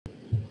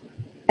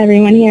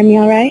everyone hear me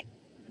all right?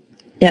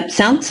 Yep,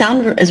 sound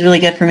is really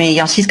good for me,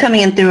 y'all. She's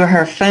coming in through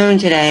her phone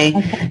today,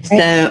 Okay,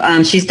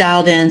 so she's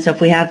dialed in. So if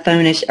we have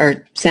phone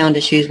or sound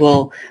issues,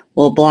 we'll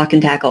block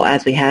and tackle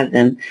as we have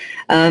them.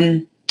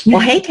 Well,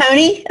 hey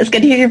Toni, it's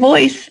good to hear your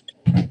voice.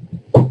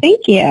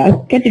 Thank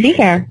you. Good to be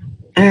here.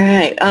 All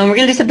right, we're going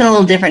to do something a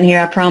little different here.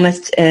 I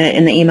promised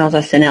in the emails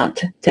I sent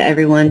out to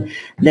everyone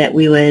that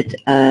we would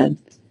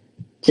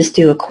just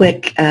do a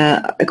quick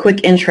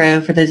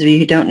intro for those of you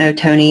who don't know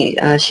Toni.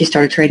 She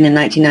started trading in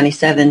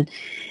 1997,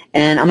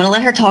 and I'm going to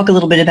let her talk a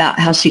little bit about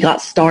how she got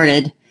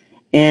started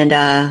and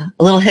a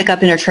little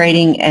hiccup in her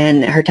trading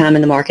and her time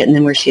in the market, and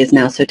then where she is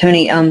now. So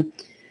Toni,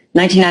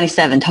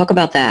 1997, talk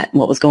about that and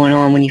what was going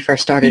on when you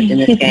first started in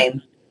this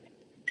game.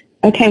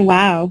 Okay,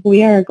 wow.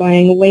 We are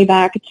going way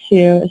back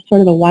to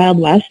sort of the Wild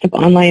West of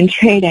online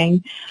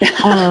trading.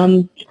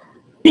 Yeah.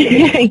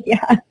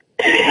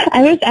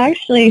 I was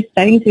actually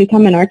studying to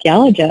become an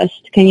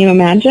archaeologist. Can you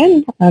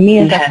imagine? Me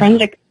as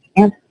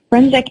a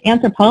forensic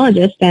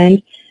anthropologist,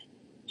 and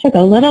took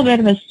a little bit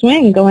of a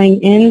swing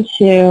going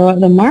into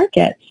the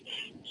markets.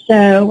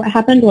 So what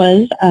happened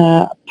was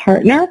a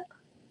partner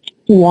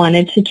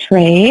wanted to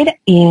trade,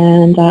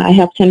 and I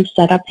helped him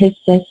set up his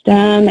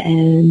system,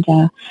 and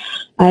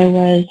I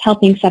was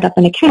helping set up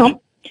an account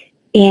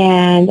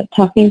and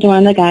talking to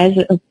one of the guys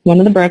at one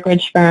of the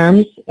brokerage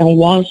firms on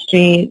Wall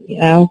Street,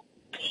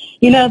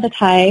 you know the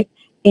type,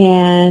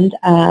 and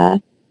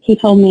he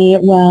told me,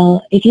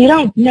 well, if you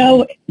don't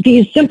know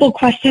these simple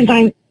questions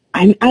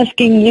I'm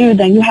asking you,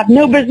 then you have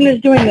no business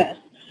doing this.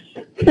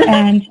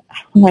 And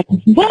I'm like,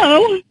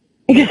 whoa,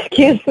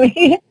 excuse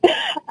me.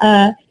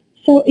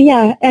 So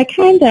yeah, I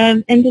kind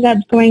of ended up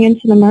going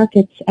into the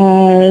markets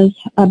as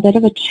a bit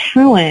of a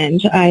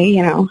challenge.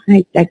 I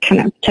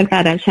kind of took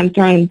that as him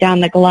throwing down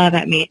the glove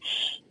at me,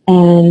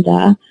 and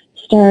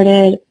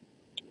started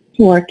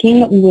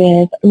working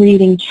with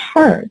reading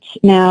charts.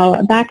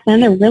 Now, back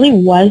then, there really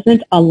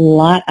wasn't a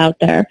lot out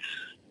there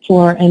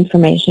for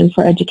information,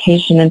 for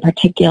education in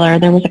particular.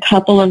 There was a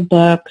couple of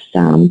books,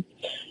 a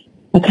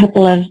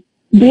couple of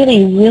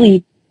really,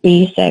 really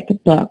basic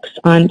books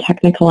on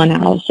technical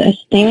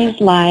analysis,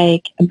 things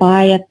like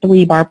buy a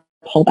 3-bar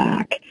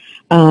pullback.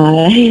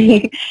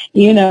 If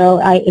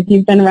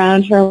you've been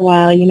around for a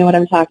while, you know what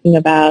I'm talking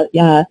about.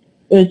 It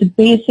was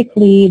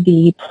basically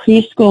the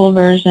preschool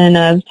version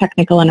of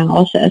technical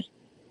analysis,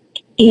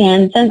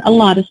 and then a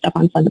lot of stuff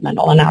on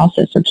fundamental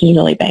analysis, which is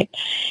really big.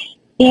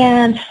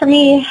 And for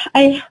me,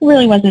 I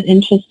really wasn't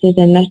interested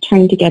in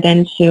trying to get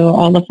into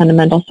all the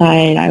fundamental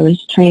side. I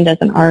was trained as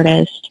an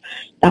artist.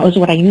 That was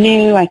what I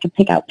knew. I could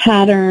pick out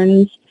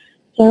patterns.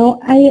 So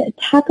I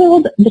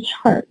tackled the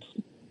charts,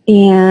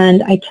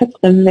 and I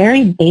took the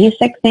very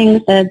basic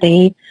things that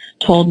they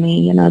told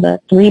me, the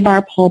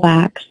 3-bar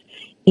pullbacks,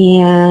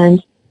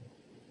 and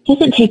it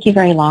doesn't take you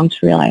very long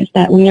to realize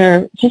that when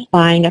you're just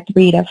buying a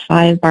 3 to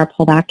 5-bar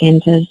pullback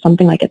into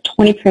something like a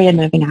 20-period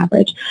moving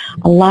average,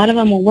 a lot of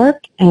them will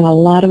work, and a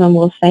lot of them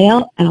will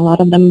fail, and a lot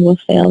of them will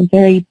fail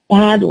very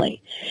badly.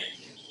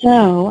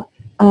 So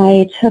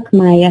I took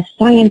my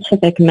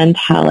scientific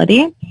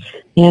mentality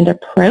and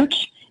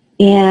approach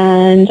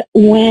and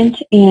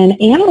went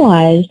and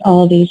analyzed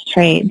all these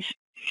trades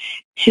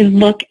to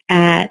look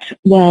at,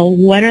 well,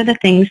 what are the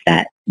things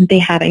that they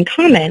have in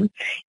common?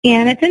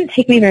 And it didn't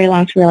take me very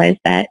long to realize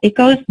that it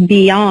goes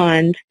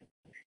beyond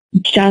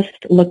just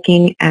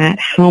looking at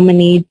how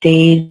many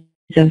days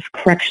of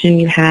correction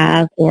you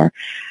have, or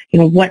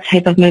what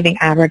type of moving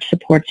average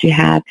supports you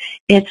have.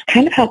 It's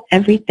kind of how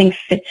everything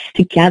fits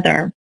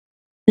together.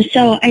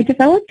 So I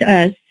developed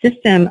a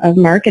system of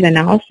market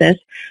analysis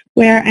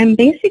where I'm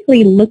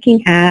basically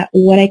looking at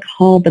what I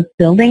call the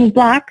building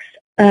blocks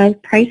of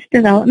price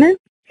development,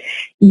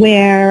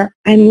 where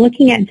I'm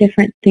looking at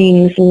different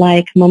things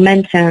like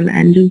momentum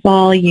and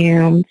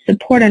volume,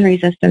 support and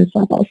resistance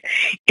levels,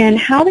 and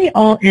how they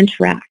all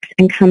interact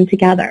and come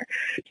together.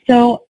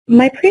 So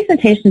my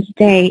presentation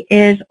today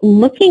is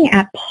looking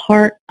at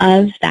part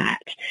of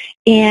that.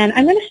 And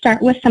I'm going to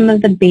start with some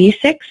of the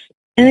basics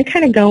and then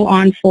kind of go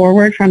on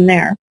forward from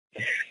there.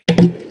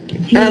 Do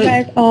you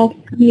guys all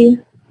see?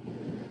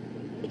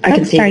 I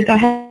can see. Sorry, go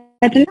ahead.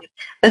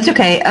 That's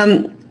okay.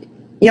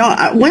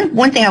 Y'all,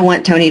 one thing I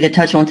want Toni to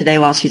touch on today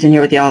while she's in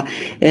here with y'all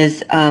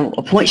is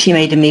a point she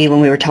made to me when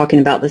we were talking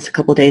about this a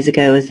couple of days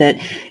ago, is that,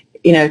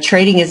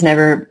 trading is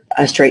never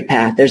a straight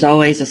path. There's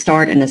always a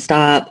start and a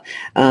stop.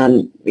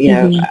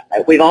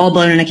 We've all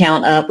blown an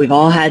account up. We've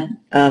all had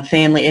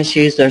family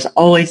issues. There's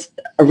always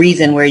a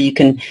reason where you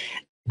can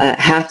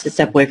have to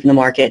step away from the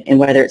market, and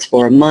whether it's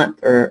for a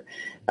month or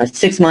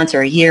 6 months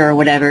or a year or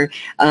whatever,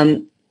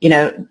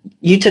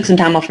 you took some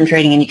time off from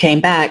trading and you came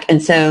back.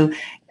 And so,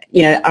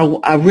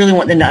 I really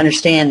want them to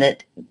understand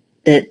that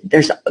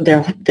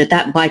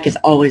that bike is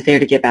always there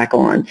to get back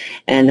on,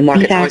 and the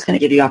market's always going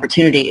to give you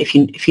opportunity if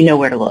you know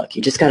where to look.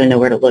 You just got to know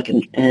where to look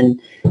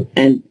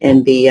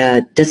and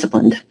be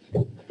disciplined.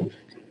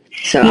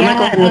 So I'm going to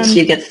go ahead and let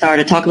you get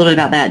started. Talk a little bit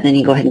about that, and then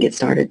you go ahead and get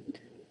started.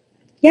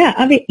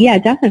 Yeah,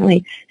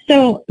 definitely.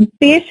 So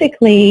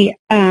basically,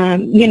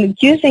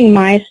 using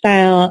my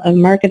style of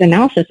market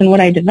analysis and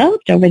what I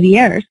developed over the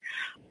years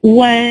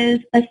was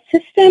a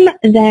system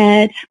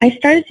that I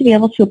started to be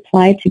able to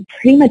apply to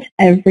pretty much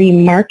every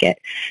market.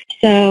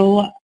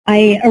 So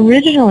I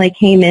originally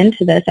came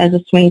into this as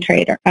a swing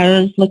trader. I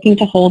was looking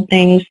to hold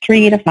things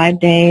 3 to 5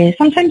 days,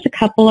 sometimes a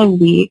couple of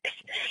weeks.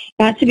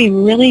 Got to be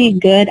really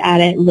good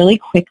at it really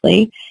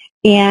quickly.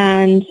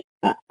 And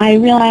I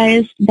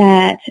realized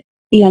that,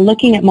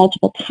 looking at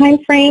multiple time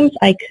frames,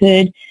 I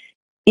could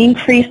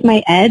increase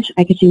my edge.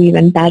 I could do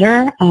even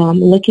better.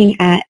 Looking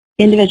at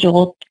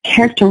individual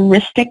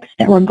characteristics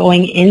that were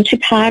going into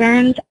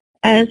patterns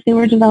as they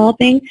were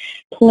developing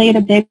played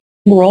a big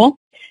role.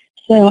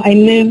 So I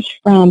moved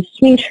from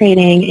swing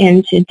trading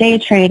into day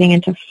trading,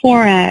 into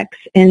forex,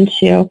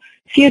 into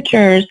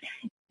futures,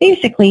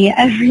 basically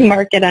every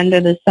market under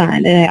the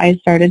sun. And I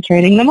started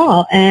trading them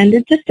all. And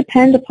it just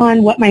depends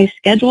upon what my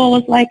schedule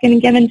was like in a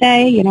given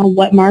day,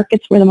 what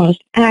markets were the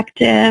most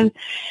active.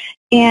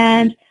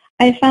 And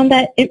I found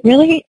that it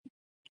really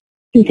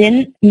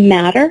didn't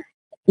matter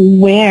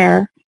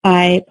where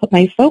I put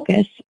my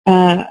focus.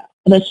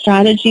 The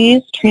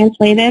strategies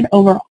translated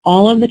over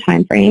all of the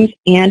time frames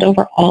and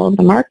over all of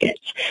the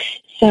markets.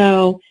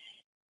 So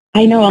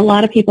I know a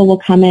lot of people will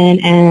come in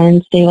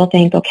and they will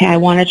think, okay, I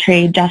want to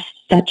trade just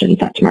such and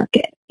such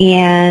market.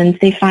 And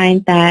they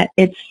find that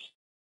it's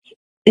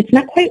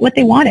not quite what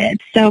they wanted.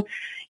 So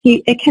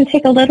it can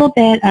take a little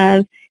bit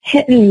of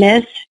hit and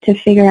miss to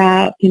figure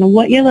out,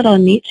 what your little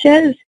niche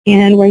is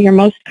and where you're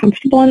most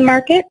comfortable in the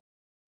market.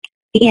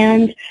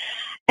 And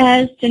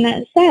as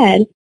Jeanette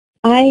said,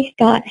 I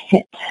got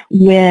hit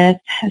with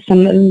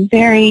some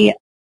very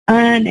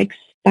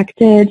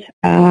unexpected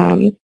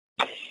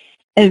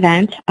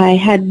event. I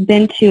had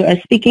been to a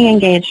speaking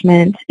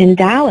engagement in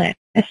Dallas,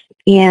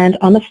 and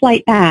on the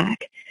flight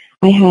back,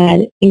 I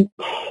had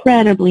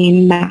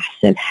incredibly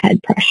massive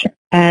head pressure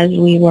as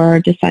we were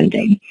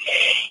descending.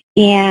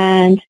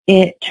 And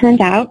it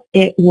turned out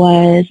it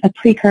was a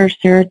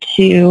precursor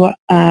to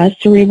a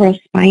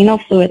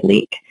cerebrospinal fluid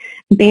leak.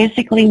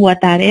 Basically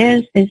what that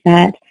is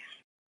that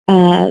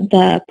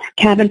the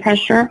cabin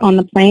pressure on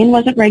the plane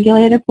wasn't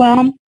regulated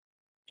well,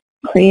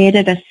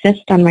 created a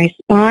cyst on my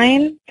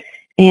spine,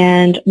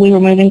 and we were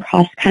moving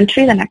cross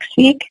country the next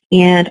week,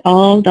 and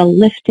all the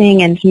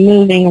lifting and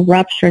moving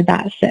ruptured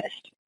that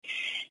cyst.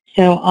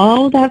 So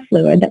all that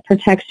fluid that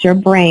protects your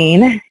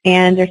brain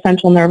and your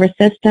central nervous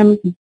system,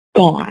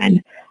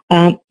 gone.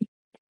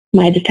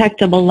 My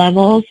detectable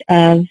levels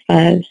of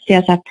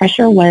CSF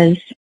pressure was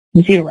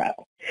 0.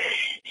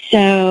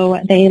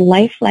 So they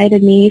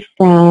life-flighted me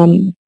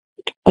from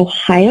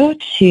Ohio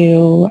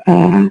to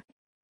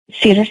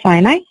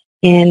Cedars-Sinai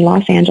in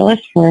Los Angeles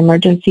for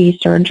emergency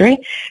surgery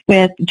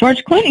with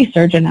George Clooney's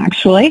surgeon,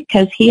 actually,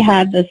 because he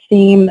had the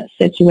same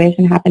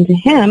situation happen to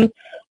him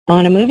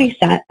on a movie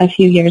set a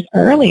few years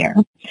earlier.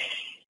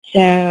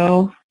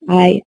 So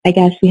I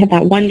guess we have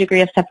that 1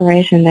 degree of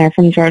separation there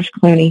from George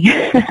Clooney.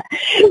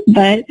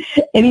 But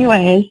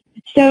anyways,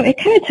 so it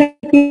kind of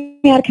took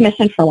me out of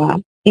commission for a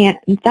while. And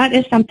that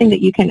is something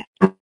that you can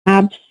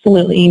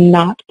absolutely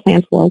not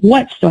plan for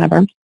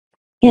whatsoever.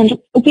 And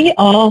we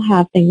all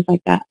have things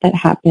like that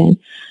happen.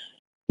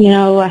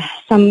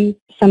 Some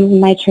of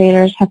my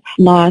traders have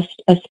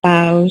lost a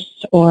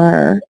spouse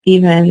or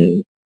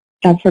even,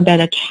 God forbid,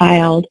 a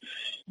child,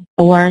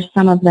 or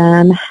some of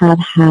them have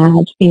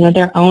had,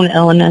 their own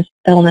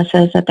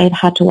illnesses that they've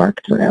had to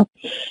work through.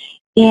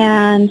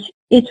 And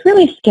it's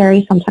really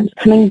scary sometimes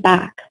coming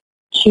back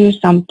to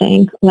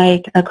something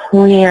like a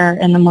career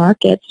in the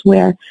markets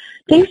where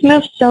things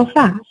move so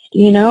fast.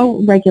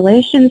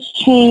 Regulations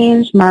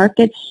change,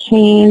 markets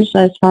change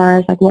as far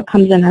as like what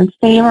comes in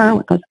favor,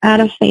 what goes out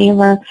of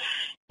favor,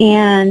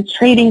 and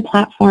trading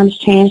platforms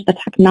change, the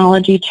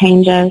technology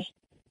changes.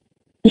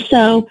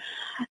 So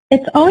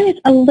it's always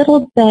a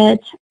little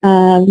bit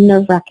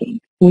nerve-wracking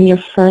when you're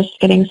first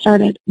getting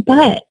started.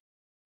 But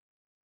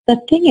the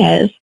thing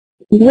is,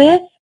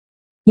 with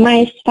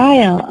my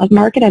style of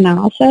market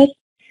analysis,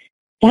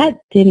 that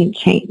didn't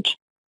change.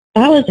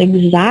 That was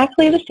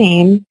exactly the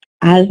same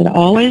as it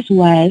always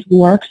was,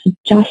 works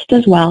just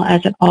as well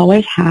as it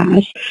always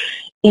has.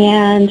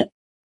 And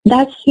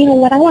that's,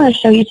 what I want to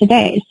show you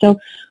today. So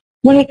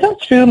when we go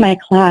through my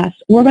class,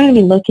 we're going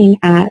to be looking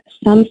at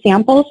some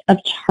samples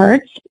of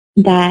charts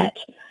that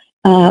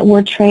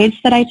were trades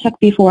that I took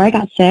before I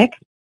got sick.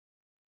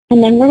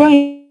 And then we're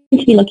going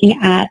to be looking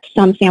at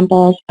some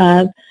samples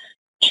of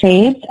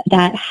trades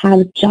that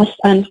have just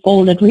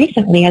unfolded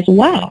recently as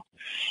well.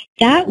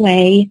 That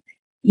way,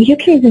 you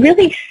can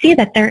really see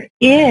that there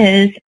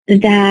is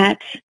that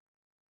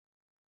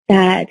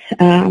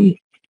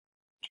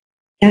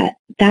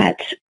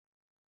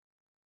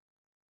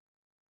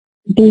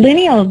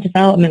lineal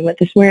development with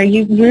this, where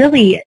you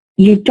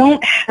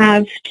don't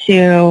have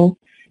to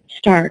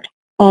start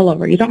all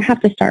over. You don't have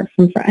to start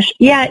from fresh.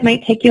 Yeah, it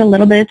might take you a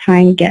little bit of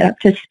time to get up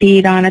to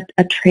speed on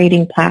a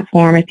trading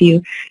platform if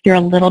you're a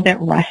little bit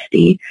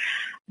rusty.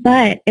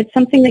 But it's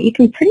something that you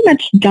can pretty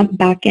much jump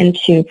back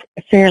into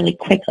fairly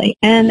quickly.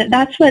 And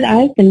that's what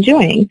I've been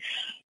doing.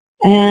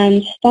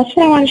 And that's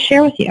what I want to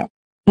share with you.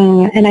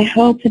 And I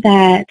hope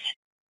that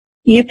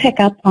you pick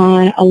up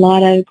on a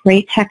lot of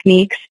great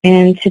techniques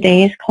in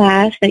today's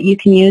class that you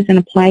can use and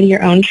apply to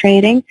your own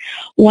trading.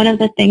 One of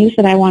the things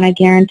that I want to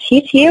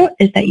guarantee to you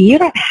is that you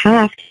don't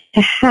have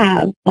to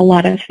have a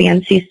lot of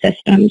fancy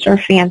systems or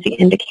fancy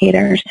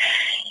indicators.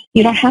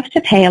 You don't have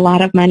to pay a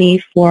lot of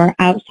money for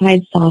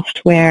outside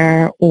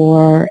software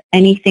or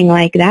anything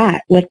like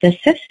that with the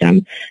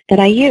system that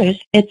I use.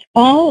 It's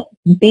all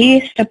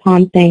based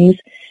upon things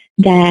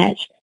that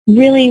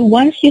really,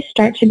 once you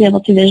start to be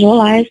able to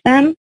visualize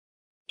them,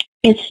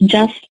 it's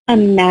just a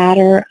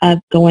matter of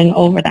going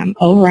over them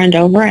over and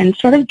over and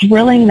sort of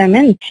drilling them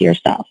into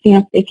yourself. You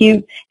know,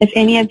 if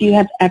any of you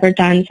have ever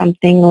done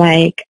something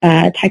like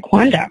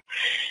taekwondo,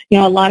 you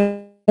know, a lot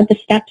of the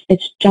steps,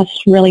 it's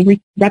just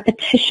really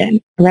repetition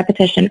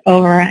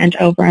over and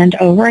over and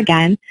over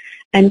again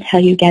until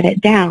you get it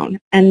down.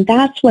 And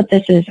that's what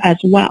this is as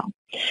well.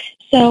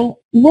 So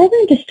we're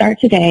going to start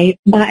today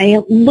by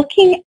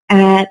looking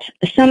at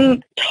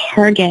some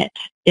target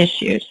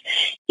issues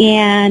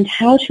and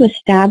how to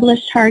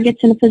establish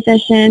targets in a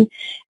position.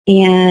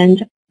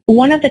 And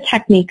one of the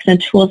techniques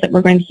and tools that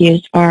we're going to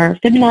use are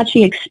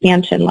Fibonacci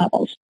expansion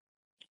levels.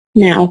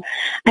 Now,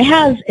 I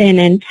have an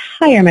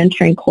entire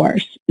mentoring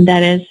course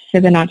that is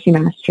Fibonacci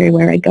Mastery,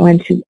 where I go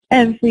into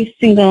every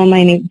single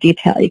minute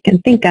detail you can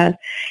think of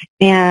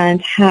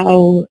and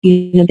how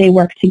they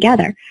work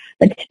together.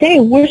 But today,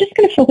 we're just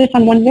going to focus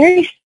on one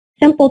very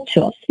simple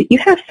tool so that you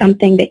have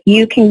something that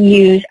you can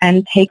use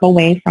and take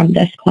away from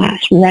this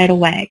class right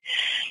away.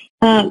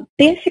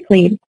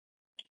 Basically,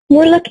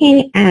 we're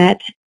looking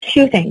at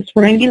two things.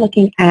 We're going to be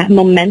looking at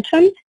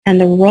momentum and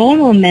the role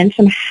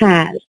momentum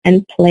has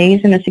and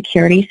plays in a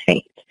securities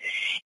phase.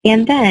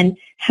 And then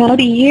how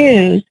to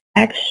use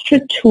extra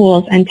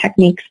tools and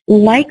techniques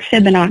like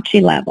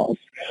Fibonacci levels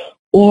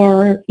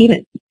or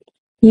even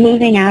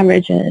moving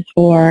averages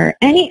or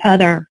any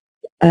other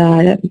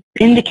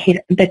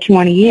indicator that you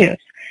want to use,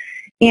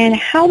 and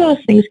how those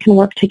things can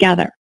work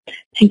together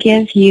to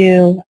give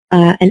you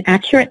an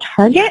accurate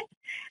target,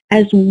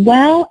 as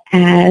well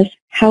as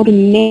how to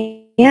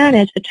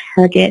manage a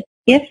target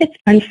if it's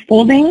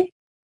unfolding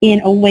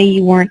in a way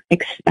you weren't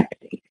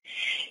expecting.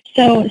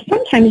 So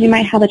sometimes you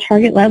might have a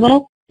target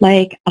level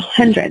like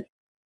 100,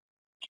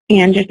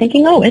 and you're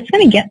thinking, oh, it's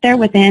going to get there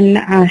within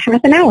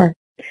half an hour,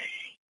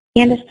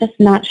 and it's just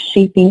not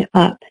shaping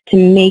up to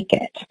make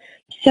it.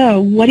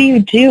 So what do you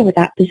do with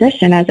that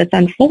position as it's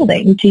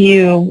unfolding? Do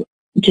you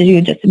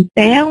just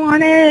bail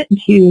on it?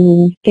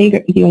 Do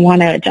you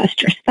want to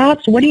adjust your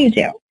stops? What do you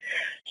do?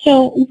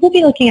 So we'll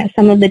be looking at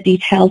some of the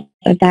details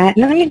of that,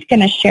 and I'm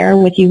going to share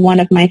with you one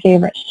of my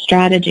favorite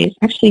strategies.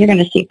 Actually, you're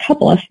going to see a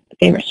couple of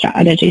favorite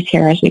strategies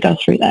here as we go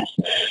through this.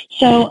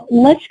 So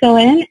let's go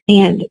in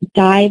and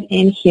dive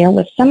in here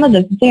with some of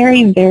the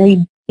very,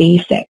 very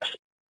basics.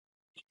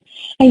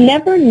 I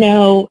never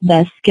know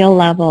the skill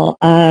level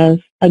of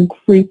a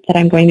group that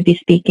I'm going to be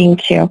speaking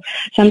to.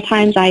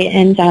 Sometimes I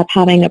end up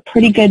having a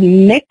pretty good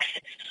mix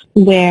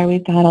where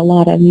we've got a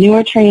lot of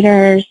newer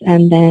traders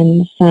and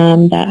then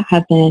some that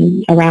have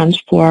been around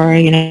for,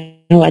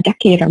 a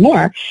decade or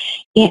more.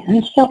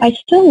 And so I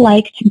still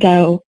like to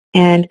go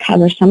and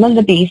cover some of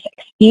the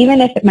basics,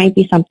 even if it might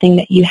be something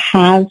that you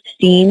have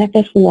seen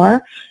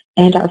before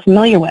and are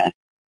familiar with.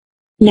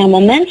 Now,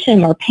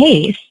 momentum or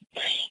pace,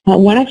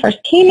 when I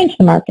first came into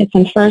the markets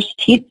and first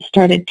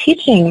started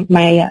teaching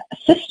my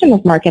system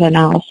of market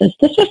analysis,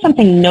 this was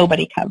something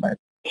nobody covered.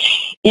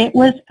 It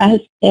was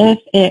as if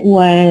it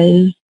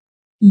was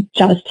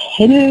just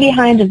hidden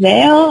behind a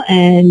veil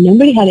and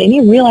nobody had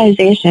any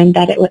realization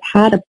that it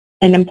had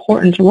an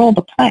important role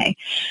to play,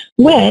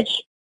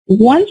 which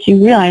once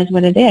you realize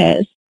what it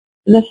is,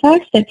 the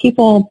fact that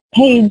people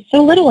paid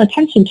so little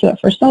attention to it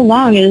for so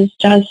long is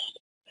just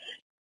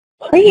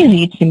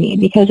crazy to me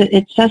because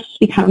it just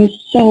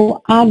becomes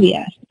so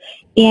obvious.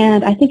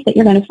 And I think that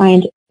you're going to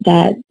find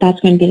that that's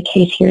going to be the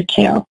case here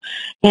too.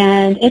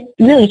 And it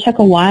really took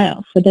a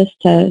while for this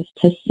to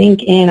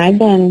sink in. I've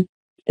been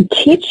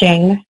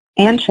teaching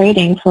and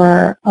trading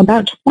for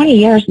about 20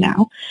 years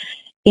now.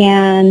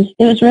 And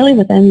it was really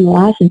within the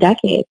last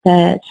decade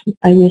that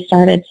we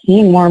started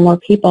seeing more and more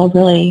people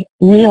really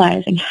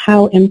realizing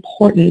how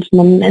important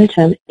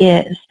momentum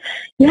is.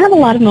 You have a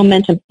lot of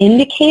momentum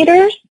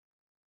indicators,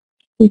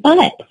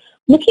 but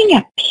looking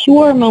at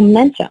pure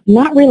momentum,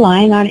 not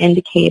relying on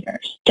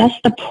indicators,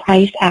 just the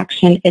price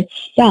action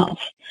itself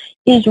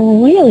is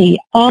really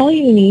all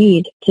you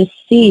need to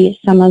see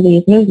some of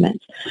these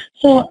movements.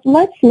 So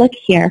let's look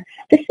here.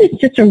 This is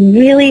just a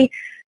really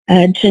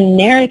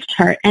generic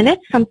chart, and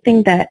it's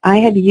something that I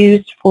have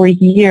used for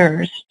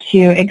years to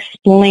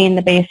explain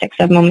the basics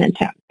of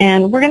momentum.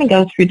 And we're going to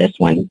go through this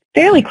one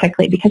fairly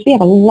quickly because we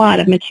have a lot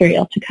of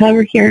material to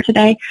cover here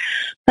today.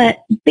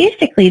 But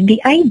basically,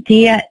 the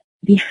idea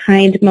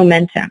behind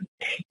momentum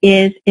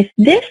is if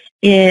this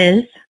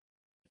is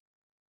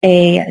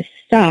a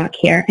stock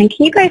here, and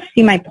can you guys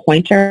see my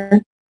pointer?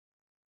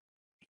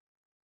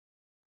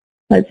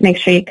 Let's make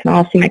sure you can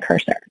all see my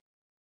cursor.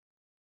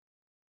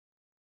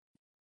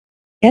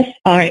 Yes?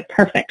 All right,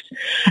 perfect.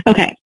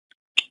 Okay,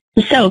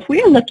 so if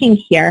we are looking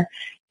here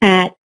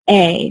at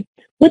A,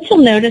 what you'll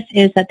notice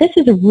is that this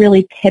is a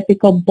really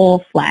typical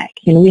bull flag.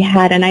 You know, we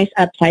had a nice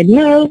upside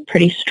move,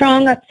 pretty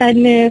strong upside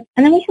move,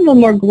 and then we have a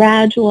more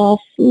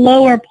gradual,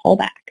 slower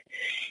pullback.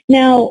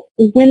 Now,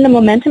 when the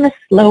momentum is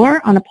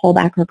slower on a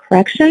pullback or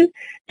correction,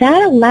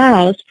 that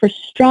allows for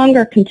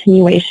stronger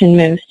continuation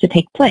moves to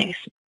take place.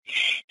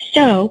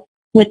 So,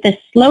 with this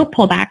slow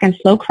pullback and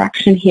slow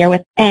correction here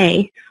with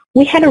A,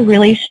 we had a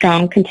really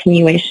strong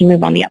continuation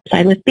move on the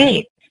upside with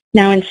B.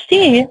 Now in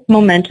C,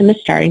 momentum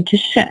is starting to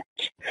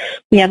shift.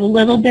 We have a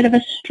little bit of a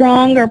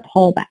stronger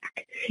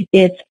pullback.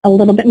 It's a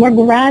little bit more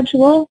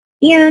gradual,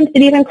 and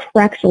it even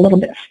corrects a little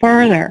bit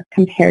further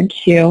compared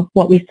to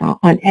what we saw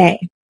on A.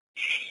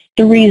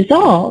 The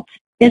result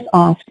is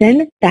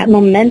often that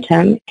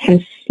momentum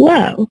can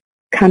slow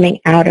coming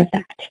out of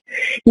that.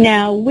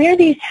 Now, where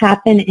these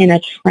happen in a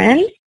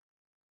trend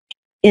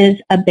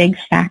is a big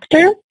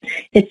factor.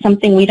 It's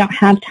something we don't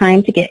have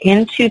time to get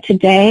into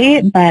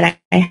today, but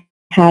I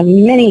have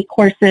many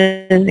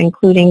courses,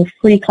 including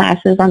free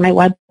classes on my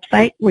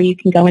website where you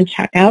can go and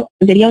check out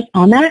videos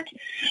on that,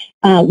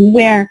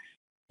 where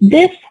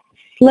this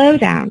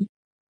slowdown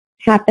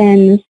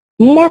happens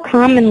more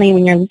commonly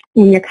when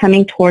you're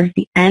coming towards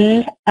the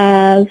end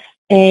of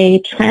a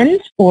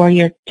trend, or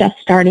you're just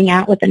starting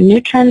out with a new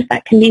trend.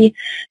 That can be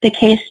the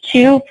case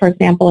too. For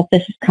example, if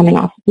this is coming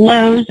off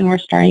lows and we're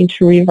starting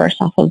to reverse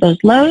off of those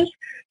lows,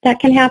 that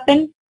can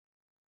happen.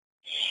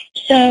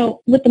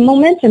 So with the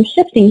momentum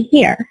shifting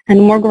here and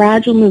a more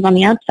gradual move on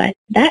the upside,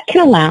 that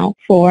can allow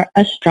for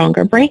a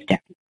stronger breakdown.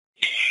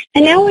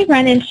 And now we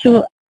run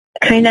into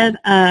kind of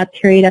a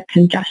period of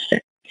congestion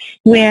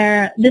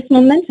where this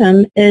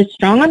momentum is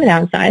strong on the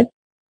downside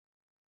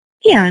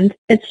and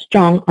it's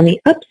strong on the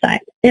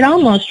upside. It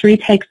almost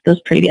retakes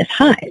those previous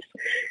highs.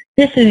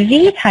 This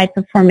V type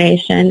of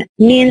formation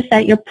means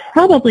that you're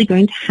probably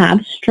going to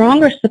have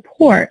stronger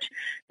support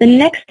the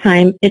next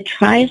time it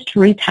tries to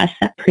retest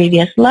that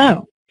previous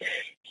low.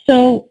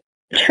 So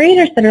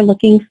traders that are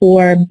looking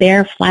for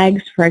bear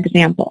flags, for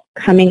example,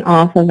 coming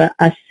off of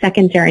a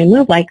secondary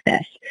move like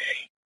this,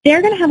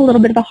 they're going to have a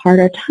little bit of a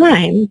harder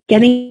time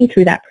getting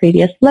through that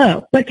previous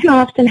low. What can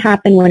often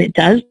happen when it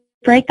does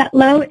break that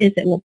low is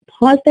it will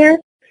pause there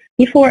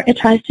before it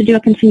tries to do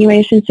a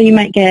continuation. So you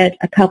might get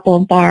a couple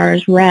of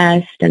bars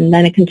rest and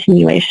then a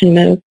continuation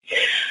move.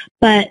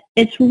 But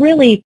it's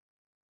really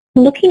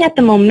looking at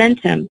the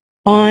momentum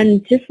on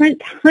different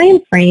time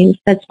frames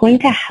that's going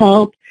to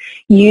help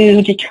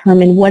you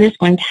determine what is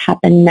going to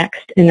happen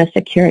next in the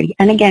security.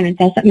 And again, it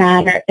doesn't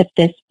matter if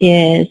this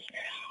is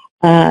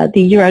the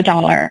euro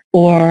dollar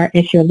or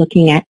if you're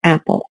looking at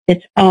Apple.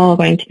 It's all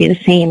going to be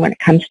the same when it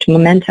comes to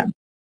momentum.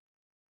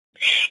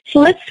 So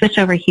let's switch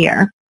over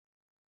here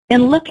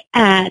and look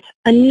at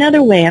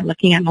another way of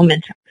looking at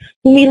momentum.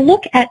 When we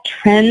look at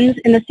trends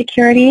in the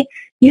security,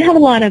 you have a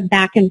lot of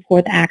back and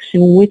forth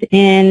action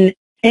within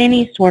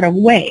any sort of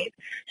wave.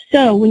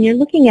 So when you're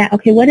looking at,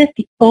 okay, what is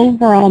the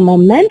overall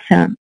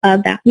momentum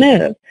of that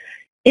move,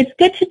 it's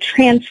good to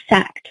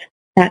transect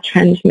that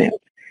trend move.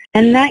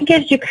 And that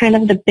gives you kind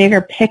of the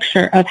bigger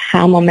picture of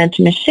how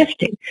momentum is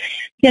shifting.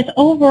 Because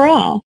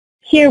overall,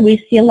 here we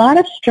see a lot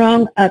of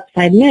strong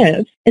upside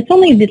moves. It's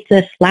only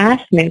this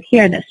last move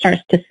here that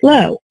starts to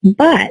slow,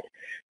 but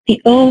the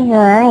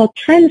overall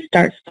trend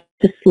starts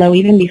to slow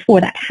even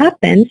before that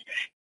happens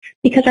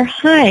because our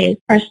highs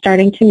are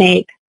starting to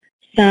make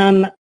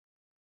some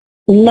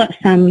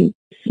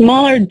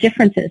smaller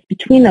differences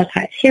between those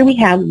highs. Here we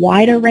have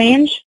wider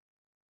range,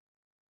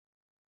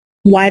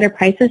 wider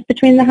prices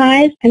between the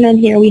highs, and then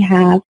here we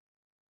have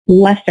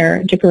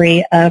lesser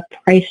degree of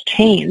price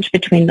change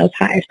between those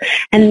highs,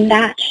 and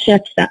that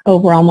shifts that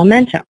overall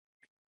momentum.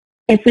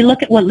 If we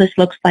look at what this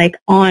looks like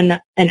on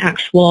an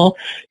actual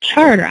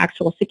chart or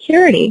actual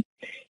security,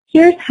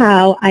 here's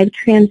how I've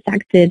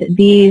transected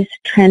these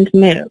trend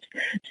moves.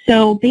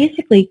 So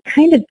basically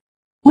kind of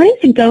wanting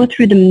to go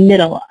through the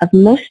middle of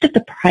most of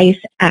the price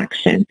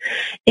action.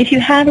 If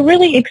you had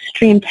really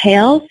extreme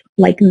tails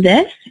like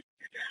this,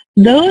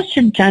 those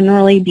should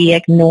generally be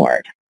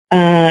ignored.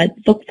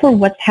 Look for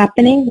what's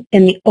happening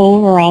in the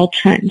overall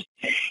trend.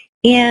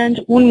 And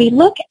when we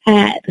look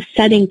at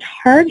setting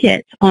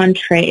targets on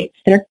trades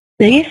that are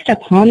based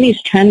upon these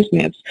trend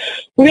moves,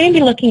 we're going to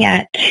be looking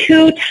at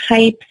two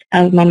types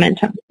of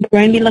momentum.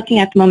 We're going to be looking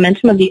at the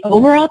momentum of the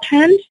overall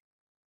trend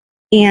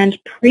and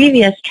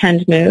previous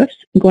trend moves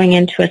going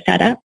into a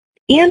setup.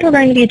 And we're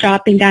going to be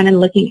dropping down and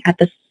looking at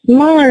the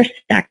smaller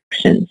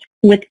sections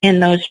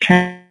within those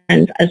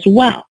trends as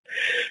well.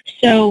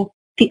 So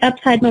the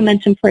upside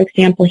momentum, for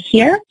example,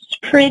 here is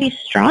pretty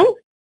strong.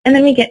 And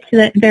then we get to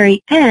the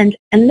very end,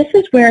 and this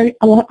is where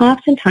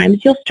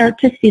oftentimes you'll start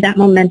to see that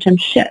momentum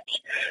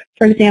shift.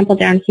 For example,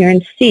 down here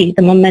in C,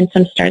 the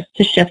momentum starts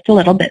to shift a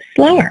little bit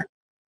slower.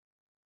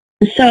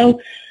 So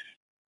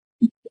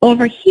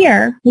over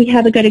here, we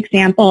have a good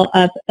example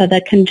of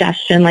the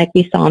congestion like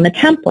we saw in the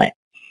template.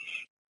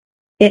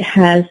 It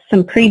has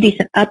some pretty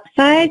decent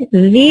upside,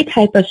 V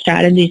type of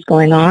strategies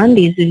going on.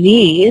 These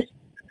Vs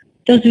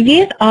those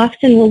V's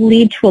often will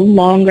lead to a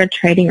longer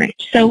trading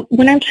range. So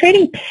when I'm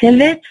trading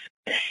pivots,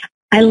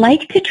 I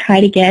like to try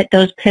to get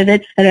those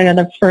pivots that are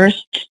the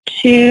first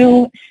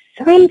two,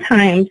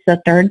 sometimes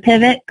the third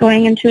pivot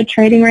going into a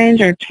trading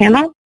range or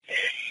channel.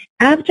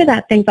 After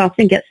that, things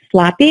often get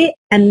sloppy,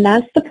 and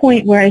that's the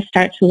point where I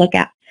start to look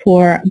at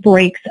for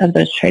breaks of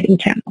those trading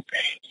channels.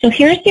 So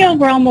here's the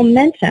overall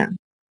momentum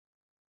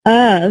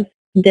of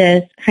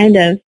this kind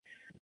of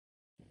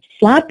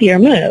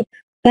sloppier move.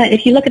 But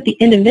if you look at the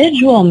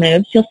individual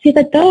moves, you'll see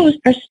that those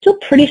are still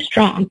pretty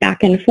strong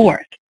back and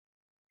forth.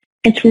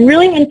 It's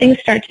really when things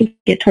start to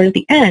get towards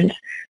the end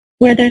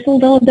where there's a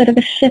little bit of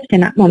a shift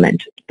in that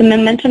momentum. The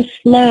momentum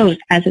slows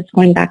as it's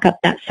going back up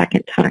that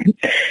second time.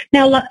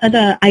 Now,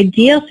 the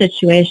ideal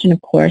situation,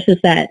 of course, is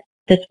that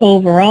this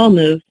overall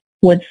move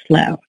would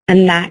slow,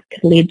 and that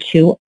could lead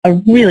to a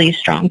really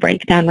strong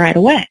breakdown right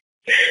away.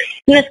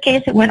 In this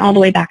case, it went all the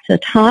way back to the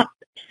top,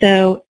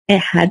 so it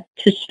had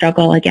to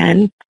struggle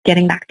again,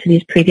 getting back to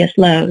these previous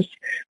lows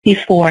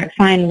before it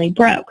finally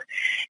broke,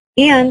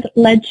 and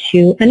led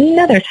to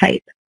another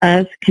type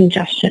of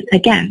congestion.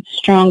 Again,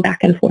 strong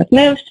back and forth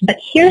moves, but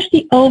here's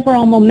the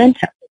overall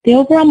momentum. The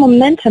overall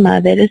momentum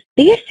of it is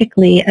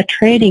basically a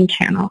trading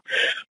channel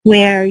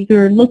where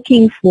you're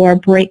looking for a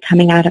break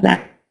coming out of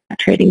that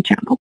trading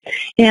channel.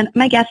 And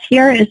my guess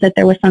here is that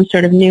there was some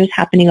sort of news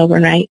happening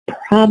overnight,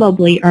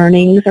 probably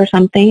earnings or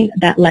something,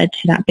 that led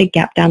to that big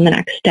gap down the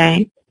next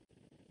day.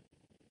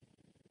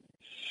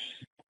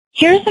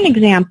 Here's an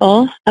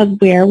example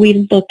of where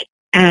we look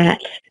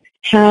at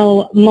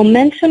how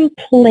momentum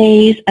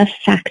plays a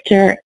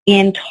factor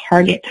in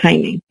target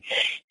timing.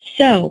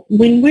 So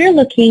when we're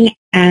looking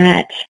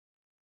at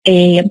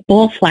a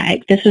bull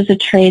flag, this is a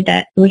trade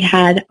that we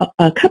had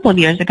a couple of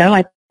years ago.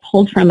 I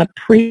pulled from a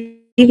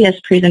previous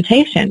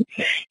presentation.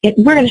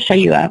 We're going to show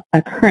you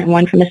a current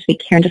one from this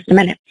week here in just a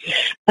minute.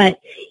 But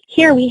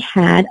here we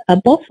had a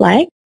bull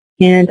flag,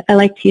 and I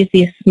like to use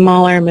these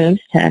smaller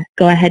moves to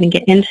go ahead and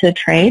get into the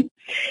trade.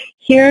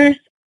 Here's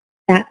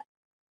that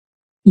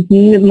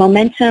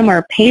momentum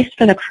or pace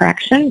for the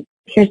correction.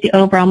 Here's the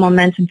overall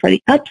momentum for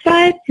the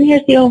upside, and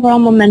here's the overall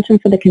momentum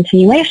for the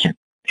continuation.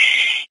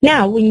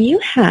 Now, when you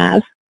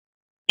have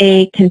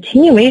a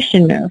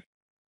continuation move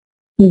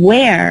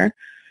where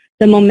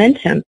the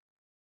momentum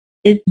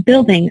is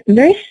building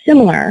very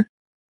similar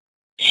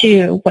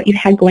to what you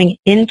had going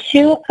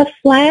into a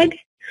flag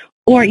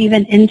or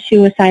even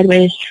into a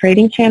sideways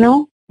trading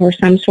channel or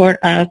some sort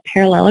of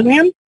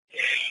parallelogram,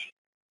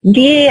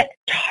 the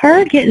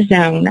target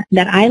zone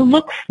that I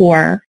look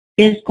for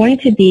is going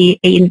to be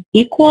an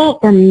equal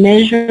or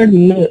measured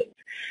move.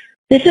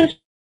 This is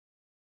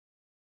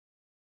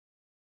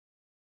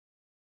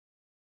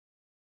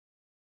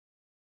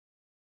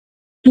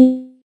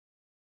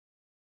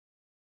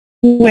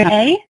where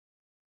A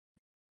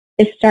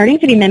is starting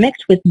to be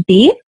mimicked with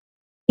B.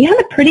 You have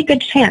a pretty good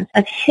chance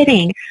of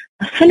hitting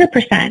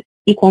 100%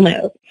 equal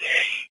move.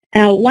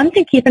 Now, one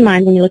thing to keep in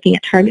mind when you're looking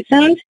at target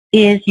zones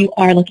is you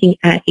are looking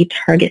at a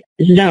target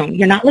zone.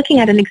 You're not looking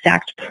at an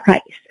exact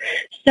price.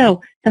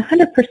 So the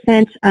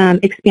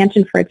 100%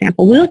 expansion, for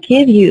example, will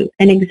give you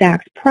an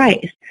exact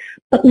price,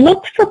 but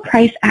look for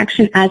price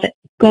action as it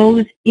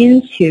goes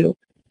into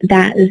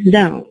that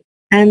zone.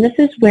 And this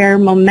is where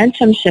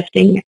momentum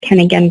shifting can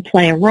again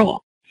play a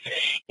role.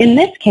 In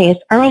this case,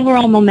 our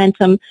overall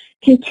momentum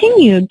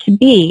continued to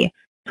be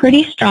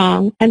pretty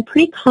strong and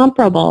pretty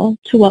comparable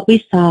to what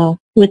we saw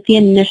with the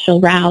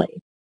initial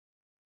rally.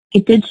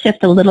 It did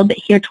shift a little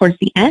bit here towards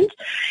the end,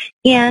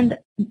 and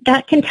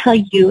that can tell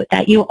you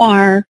that you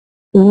are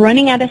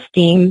running out of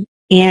steam,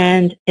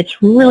 and it's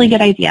a really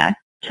good idea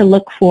to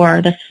look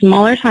for the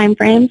smaller time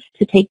frames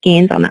to take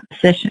gains on that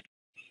position.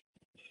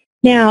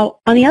 Now,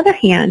 on the other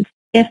hand,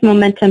 if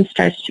momentum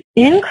starts to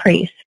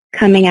increase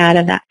coming out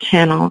of that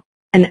channel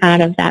and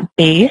out of that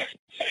base,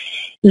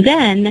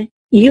 then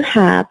you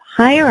have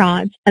higher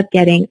odds of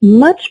getting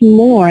much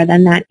more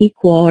than that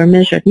equal or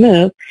measured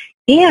move,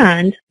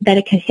 and that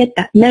it can hit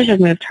that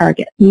measured move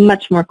target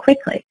much more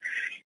quickly.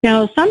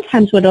 Now,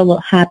 sometimes what will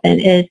happen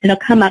is it'll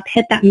come up,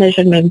 hit that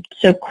measured move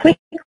so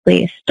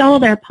quickly, stall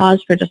there,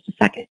 pause for just a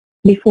second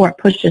before it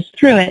pushes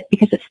through it,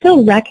 because it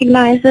still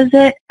recognizes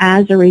it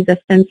as a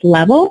resistance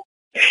level.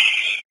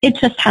 It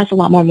just has a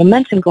lot more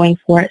momentum going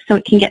for it, so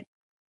it can get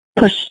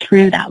pushed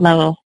through that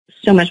level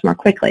so much more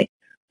quickly.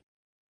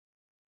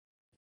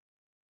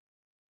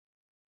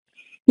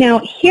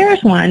 Now,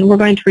 here's one we're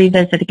going to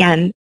revisit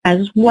again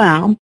as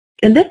well.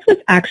 And this was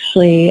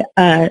actually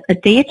a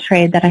day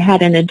trade that I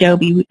had in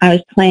Adobe. I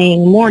was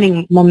playing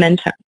morning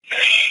momentum.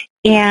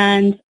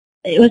 And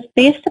it was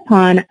based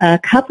upon a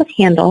cup with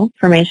handle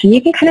formation.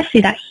 You can kind of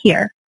see that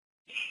here.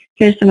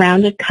 Here's the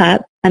rounded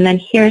cup, and then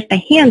here's the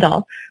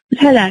handle,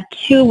 which has that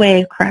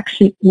two-way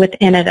correction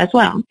within it as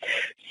well.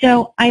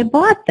 So I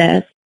bought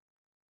this,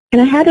 and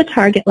I had a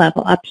target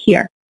level up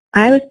here.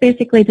 I was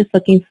basically just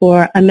looking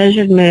for a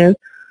measured move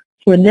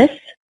for this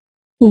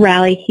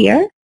rally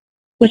here,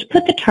 which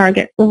put the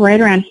target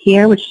right around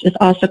here, which is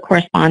also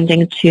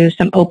corresponding to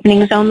some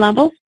opening zone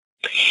levels.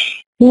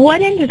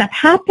 What ended up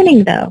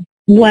happening, though,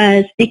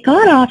 was it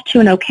got off to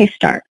an okay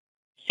start.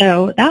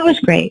 So that was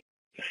great.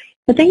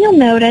 But then you'll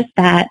notice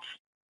that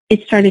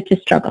it started to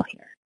struggle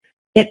here.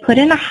 It put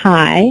in a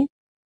high,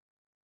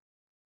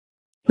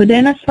 put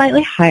in a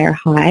slightly higher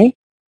high,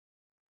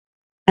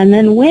 and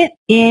then went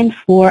in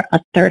for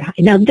a third high.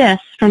 Now this,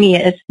 for me,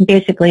 is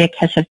basically a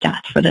kiss of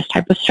death for this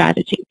type of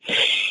strategy.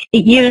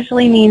 It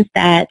usually means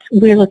that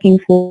we're looking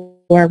for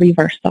a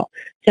reversal.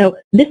 So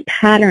this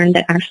pattern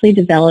that actually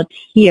developed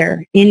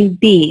here in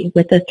B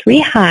with the 3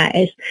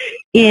 highs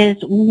is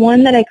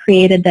one that I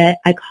created that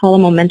I call a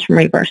momentum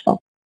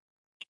reversal.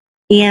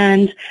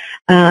 And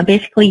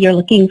basically you're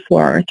looking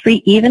for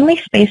 3 evenly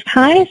spaced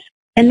highs,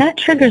 and that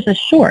triggers a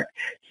short.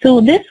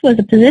 So this was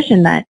a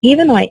position that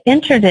even though I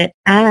entered it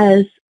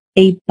as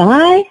a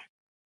buy,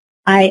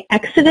 I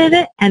exited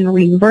it and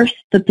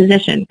reversed the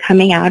position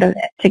coming out of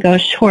it to go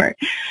short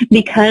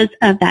because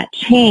of that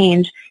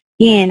change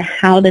in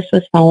how this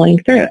was following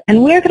through.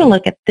 And we're going to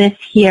look at this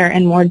here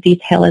in more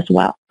detail as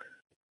well.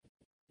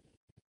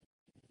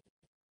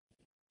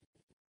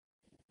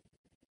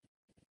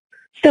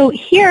 So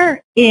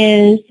here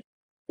is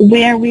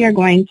where we are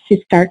going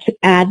to start to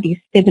add these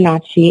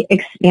Fibonacci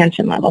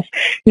expansion levels.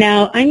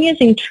 Now, I'm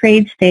using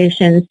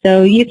TradeStation,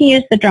 so you can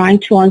use the drawing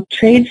tool on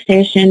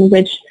TradeStation,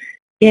 which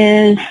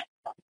is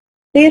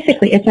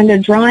basically, it's under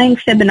drawing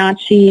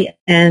Fibonacci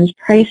and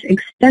price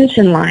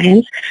extension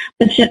lines,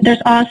 but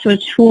there's also a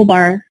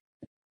toolbar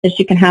that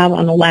you can have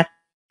on the left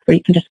where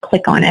you can just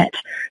click on it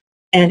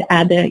and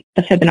add the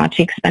Fibonacci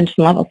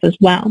expansion levels as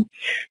well.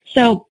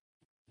 So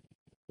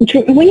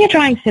when you're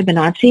drawing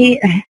Fibonacci,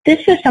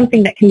 this is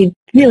something that can be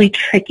really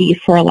tricky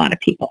for a lot of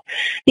people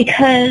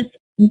because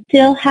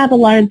they'll have a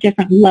lot of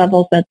different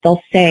levels that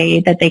they'll say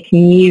that they can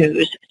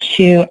use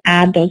to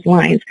add those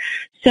lines.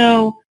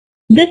 So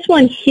this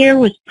one here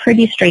was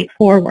pretty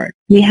straightforward.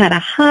 We had a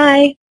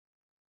high,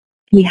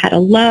 we had a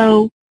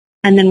low,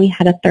 and then we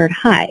had a third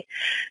high.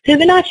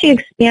 Fibonacci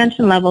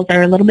expansion levels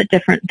are a little bit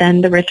different than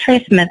the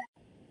retracement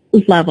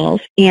levels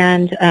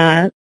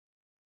and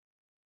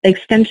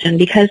extension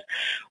because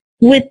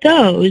with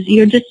those,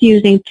 you're just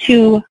using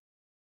two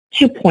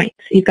points.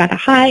 You've got a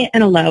high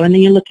and a low, and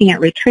then you're looking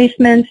at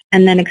retracements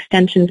and then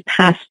extensions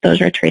past those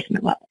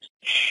retracement levels.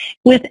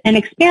 With an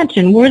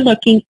expansion, we're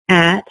looking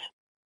at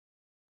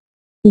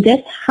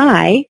this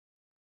high,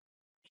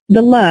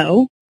 the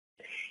low,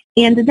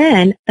 and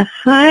then the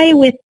high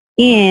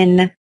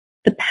within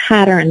the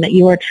pattern that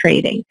you are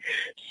trading.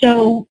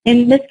 So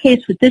in this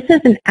case, this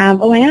is an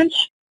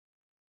avalanche.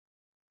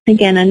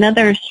 Again,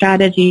 another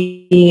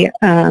strategy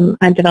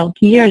I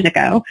developed years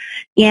ago,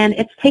 and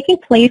it's taking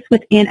place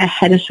within a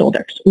head and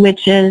shoulders,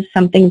 which is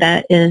something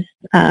that is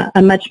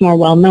a much more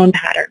well-known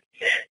pattern.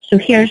 So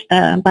here's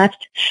the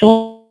left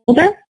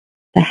shoulder,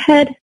 the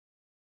head,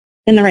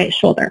 and the right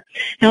shoulder.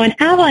 Now, an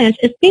avalanche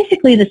is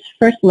basically this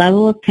first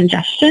level of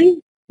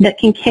congestion that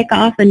can kick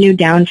off a new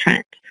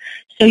downtrend.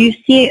 So you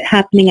see it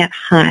happening at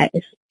highs.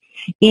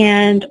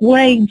 And what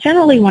I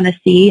generally want to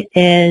see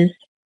is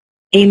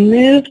a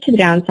move to the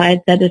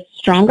downside that is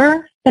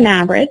stronger than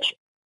average,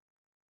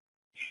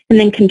 and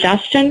then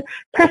congestion,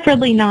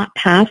 preferably not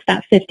past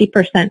that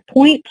 50%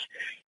 point.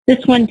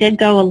 This one did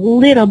go a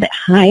little bit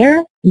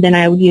higher than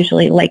I would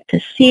usually like to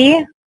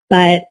see,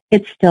 but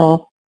it's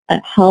still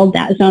held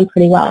that zone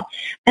pretty well.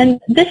 And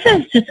this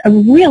is just a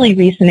really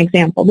recent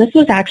example. This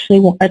was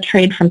actually a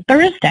trade from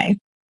Thursday.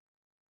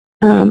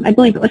 I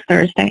believe it was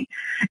Thursday.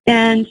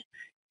 And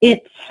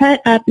it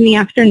set up in the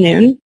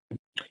afternoon.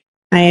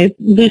 I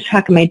lose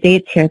track of my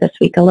dates here this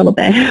week a little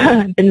bit.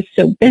 I've been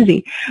so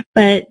busy.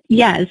 But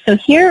yeah, so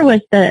here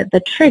was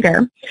the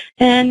trigger.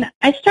 And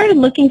I started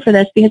looking for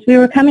this because we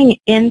were coming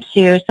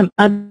into some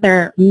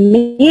other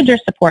major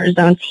support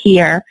zones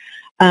here,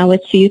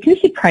 which you can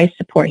see price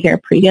support here,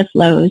 previous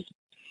lows.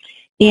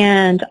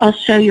 And I'll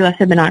show you a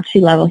Fibonacci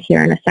level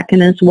here in a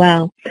second as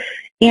well.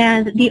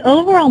 And the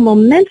overall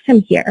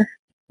momentum here,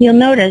 you'll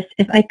notice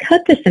if I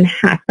cut this in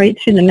half right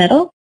through the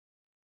middle,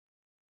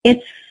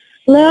 it's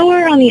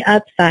slower on the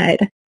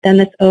upside than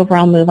this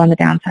overall move on the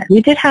downside.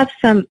 We did have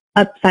some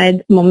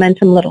upside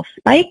momentum little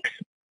spikes,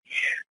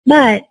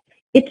 but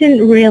it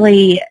didn't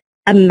really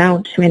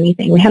amount to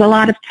anything. We had a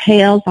lot of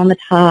tails on the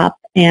top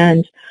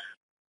and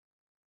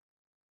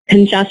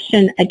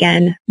congestion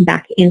again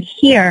back in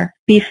here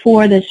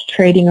before this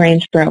trading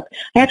range broke.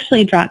 I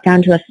actually dropped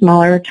down to a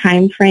smaller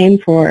time frame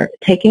for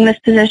taking this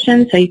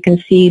position so you can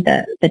see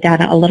the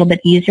data a little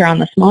bit easier on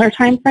the smaller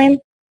time frame.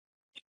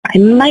 I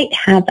might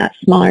have that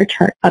smaller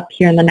chart up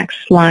here in the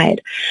next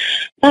slide.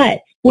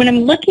 But when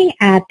I'm looking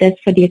at this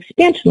for the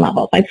expansion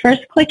levels, I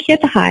first click here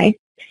at the high,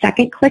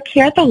 second click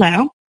here at the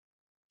low,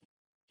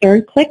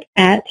 third click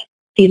at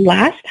the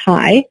last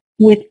high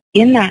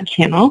within that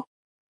channel.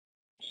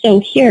 So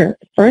here,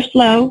 first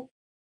low,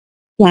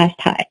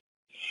 last high.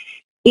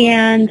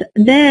 And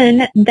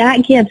then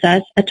that gives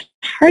us a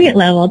target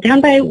level down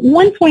by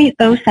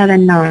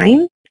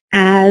 1.079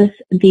 as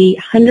the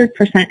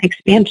 100%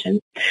 expansion.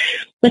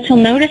 What you'll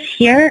notice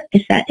here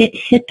is that it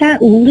hit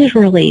that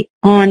literally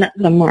on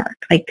the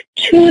mark, like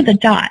to the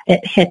dot,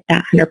 it hit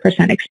that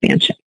 100%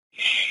 expansion.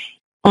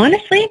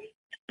 Honestly,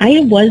 I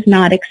was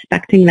not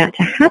expecting that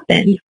to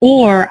happen,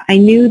 or I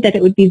knew that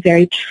it would be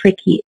very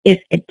tricky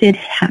if it did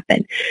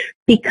happen,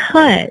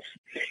 because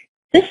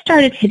this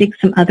started hitting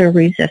some other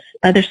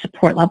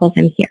support levels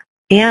in here,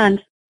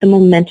 and the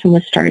momentum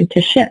was starting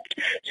to shift.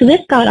 So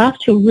this got off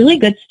to a really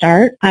good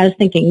start. I was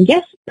thinking,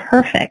 yes,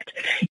 perfect.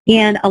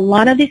 And a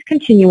lot of these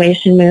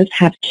continuation moves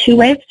have two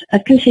waves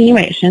of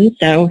continuation.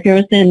 So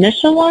here's the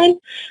initial one. I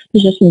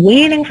was just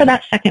waiting for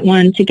that second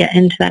one to get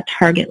into that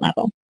target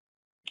level.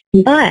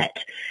 But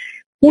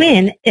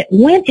when it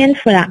went in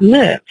for that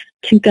move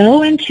to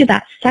go into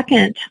that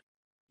second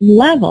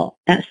level,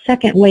 that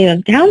second wave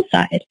of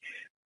downside,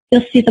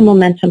 you'll see the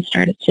momentum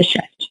started to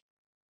shift.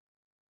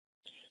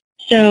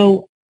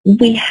 So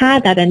we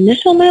had that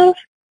initial move,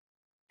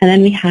 and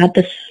then we had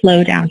the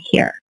slowdown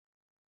here.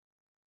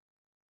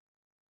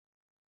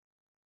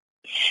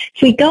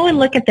 If we go and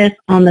look at this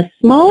on the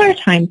smaller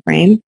time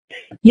frame,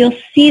 you'll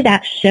see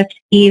that shift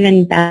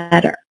even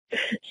better.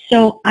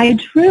 So I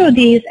drew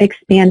these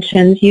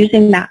expansions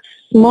using that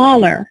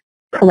smaller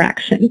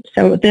correction.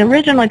 So the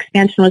original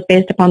expansion was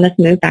based upon this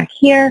move back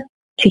here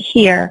to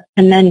here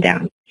and then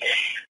down.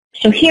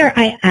 So here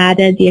I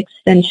added the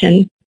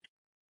extension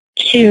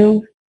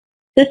to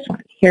this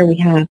one. Here we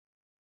have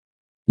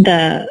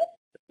the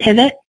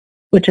pivot,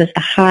 which is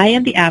the high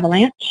of the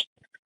avalanche,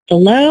 the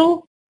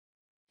low,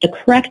 the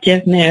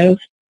corrective move,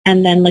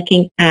 and then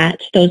looking at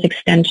those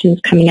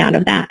extensions coming out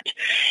of that.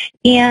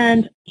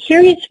 And here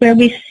is where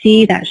we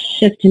see that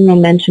shift in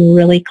momentum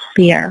really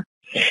clear.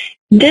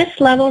 This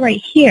level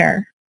right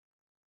here,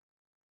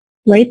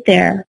 right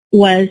there,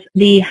 was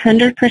the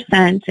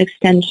 100%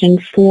 extension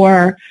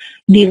for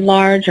the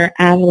larger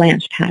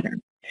avalanche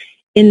pattern.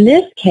 In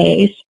this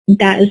case,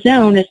 that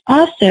zone is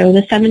also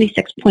the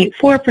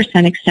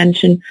 76.4%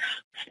 extension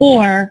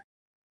for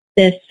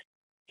this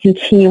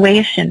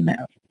continuation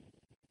move.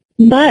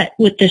 But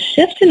with the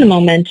shift in the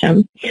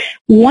momentum,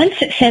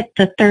 once it hit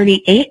the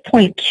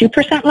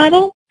 38.2%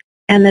 level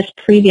and this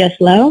previous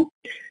low,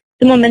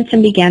 the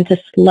momentum began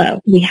to slow.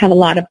 We have a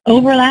lot of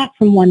overlap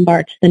from one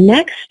bar to the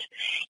next.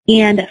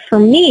 And for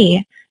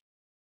me,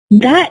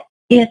 that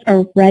is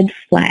a red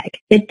flag.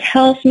 It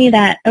tells me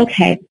that,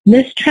 okay,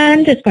 this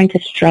trend is going to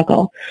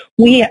struggle.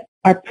 We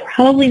are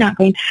probably not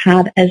going to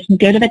have as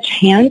good of a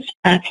chance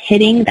of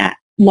hitting that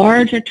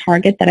larger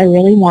target that I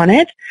really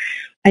wanted.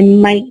 I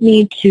might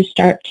need to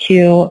start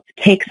to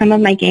take some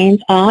of my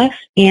gains off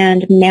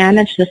and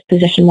manage this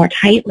position more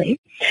tightly.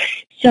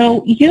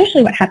 So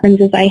usually what happens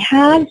is I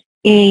have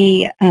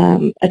a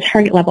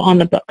target level on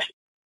the books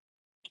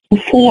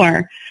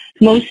for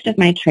most of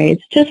my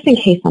trades, just in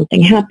case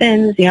something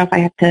happens, if I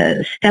have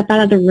to step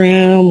out of the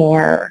room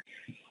or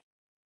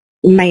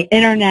my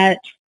internet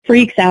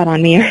freaks out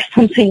on me or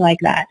something like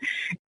that.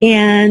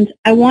 And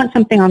I want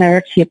something on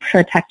there to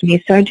protect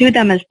me. So I do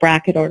them as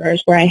bracket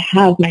orders where I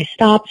have my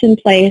stops in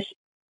place,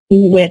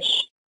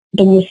 which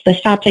the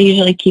stops I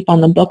usually keep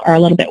on the book are a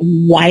little bit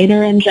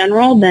wider in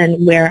general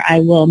than where I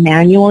will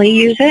manually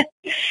use it.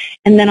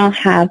 And then I'll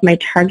have my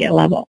target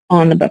level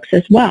on the books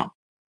as well.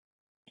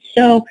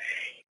 So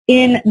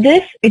in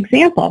this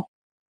example,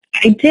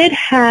 I did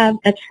have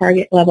a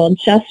target level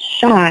just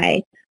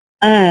shy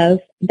of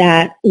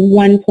that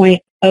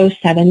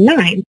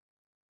 1.079.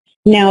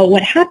 Now,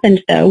 what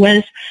happened, though,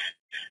 was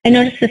I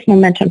noticed this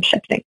momentum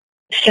shifting.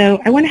 So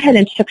I went ahead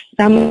and took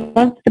some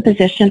of the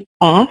position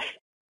off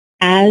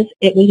as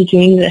it was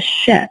doing this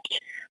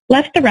shift,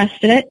 left the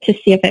rest of it to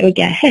see if it would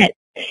get hit.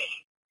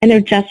 And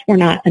there just were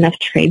not enough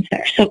trades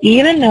there. So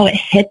even though it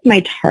hit my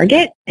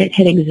target, it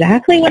hit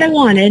exactly what I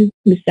wanted,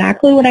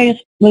 exactly what I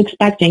was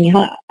expecting.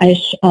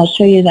 I'll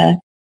show you the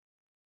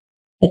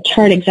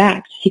chart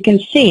exact. You can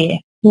see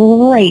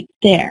right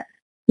there,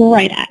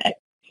 right at it.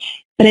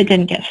 But it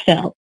didn't get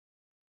filled.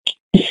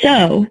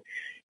 So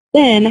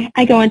then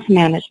I go into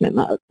management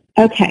mode.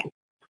 Okay,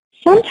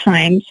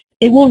 sometimes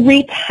it will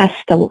retest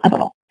the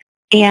level.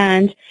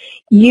 And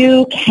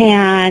you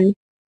can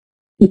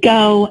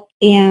go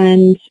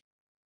and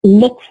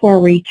look for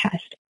a retest.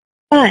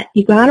 But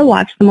you got to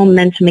watch the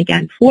momentum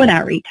again for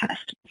that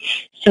retest.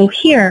 So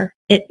here,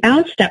 it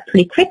bounced up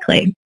pretty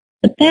quickly,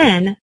 but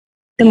then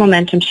the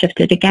momentum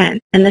shifted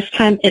again. And this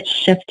time it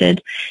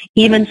shifted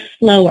even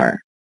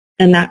slower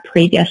than that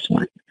previous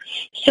one.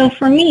 So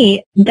for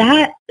me,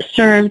 that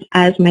served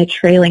as my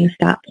trailing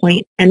stop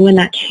point. And when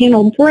that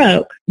channel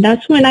broke,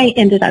 that's when I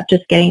ended up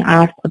just getting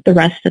off of the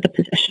rest of the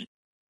position.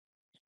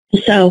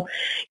 So,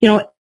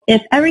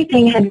 if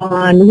everything had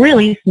gone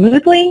really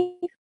smoothly,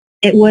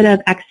 it would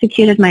have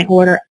executed my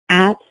order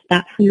at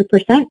that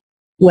 100%,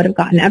 would have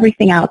gotten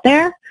everything out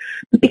there.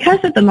 But because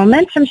of the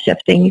momentum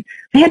shifting,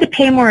 I had to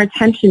pay more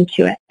attention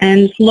to it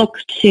and look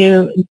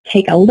to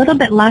take a little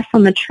bit less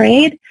on the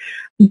trade,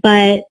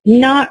 but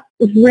not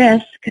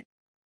risk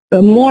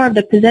more of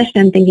the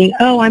position thinking,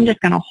 oh, I'm just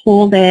going to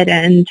hold it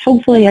and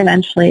hopefully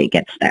eventually it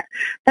gets there.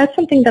 That's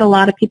something that a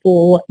lot of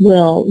people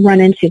will run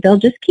into. They'll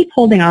just keep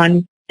holding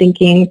on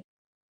thinking,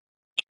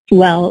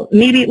 well,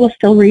 maybe it will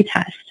still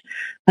retest.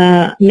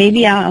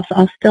 Maybe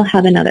I'll still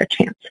have another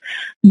chance.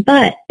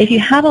 But if you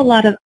have a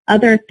lot of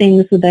other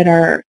things that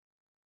are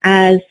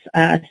as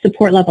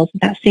support levels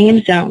at that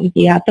same zone.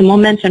 You have the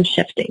momentum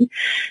shifting.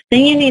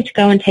 Then you need to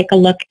go and take a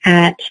look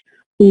at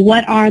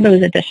what are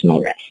those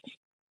additional risks.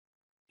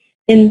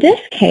 In this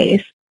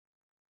case,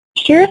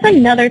 here's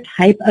another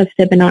type of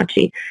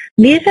Fibonacci.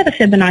 These are the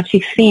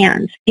Fibonacci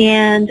fans,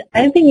 and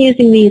I've been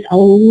using these a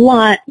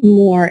lot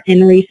more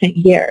in recent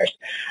years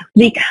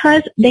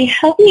because they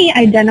help me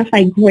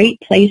identify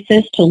great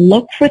places to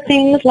look for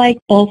things like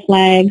bull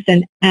flags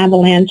and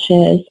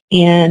avalanches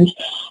and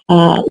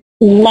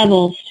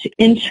levels to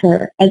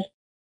enter as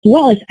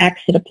well as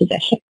exit a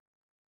position.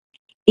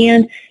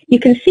 And you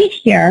can see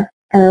here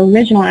our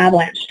original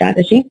avalanche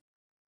strategy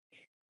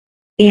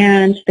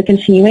and the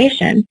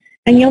continuation.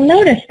 And you'll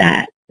notice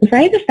that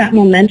right as that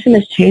momentum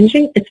is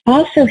changing, it's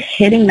also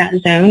hitting that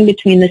zone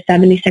between the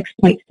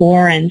 76.4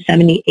 and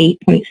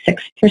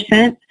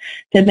 78.6%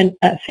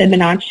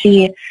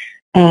 Fibonacci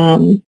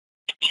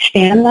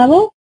fan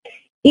level.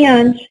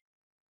 And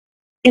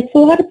it's a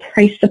lot of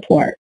price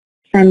support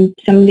from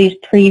some of these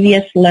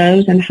previous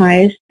lows and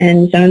highs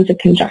and zones of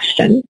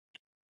congestion.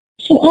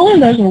 So all of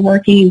those were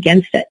working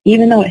against it.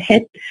 Even though it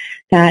hit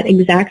that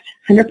exact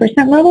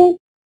 100% level,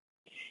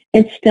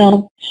 it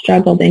still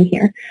struggled in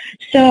here.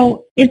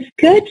 So it's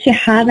good to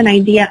have an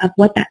idea of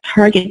what that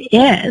target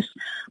is,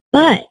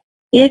 but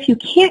if you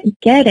can't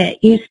get it,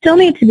 you still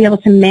need to be able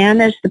to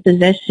manage the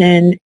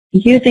position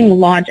using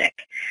logic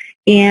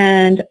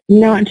and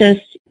not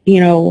just,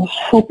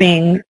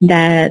 hoping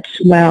that,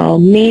 well,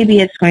 maybe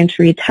it's going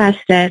to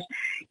retest it.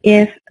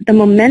 If the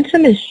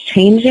momentum is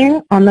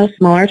changing on those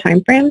smaller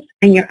time frames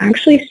and you're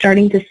actually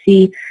starting to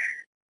see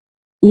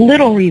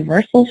little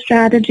reversal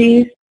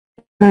strategies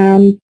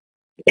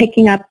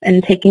picking up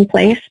and taking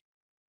place,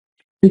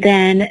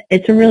 then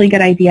it's a really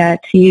good idea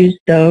to use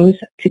those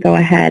to go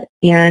ahead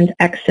and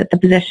exit the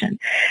position.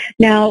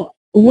 Now,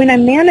 when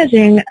I'm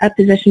managing a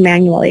position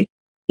manually,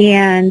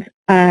 and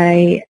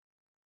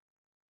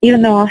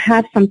even though I'll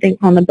have something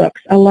on the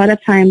books, a lot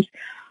of times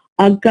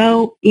I'll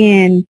go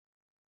in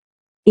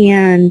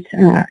and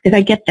if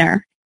I get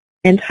there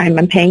in time,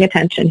 I'm paying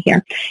attention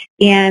here,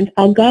 and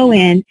I'll go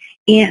in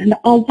and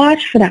I'll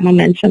watch for that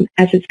momentum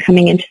as it's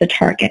coming into the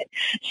target.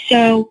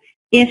 So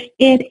if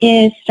it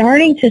is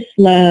starting to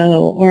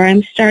slow or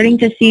I'm starting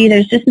to see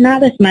there's just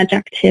not as much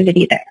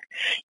activity there,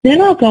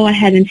 then I'll go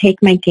ahead and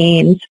take my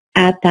gains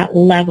at that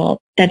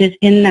level that is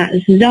in that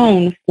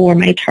zone for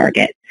my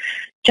target,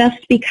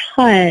 just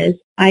because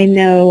I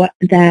know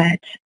that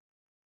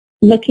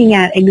looking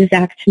at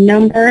exact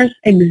numbers,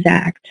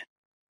 exact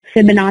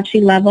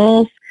Fibonacci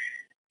levels,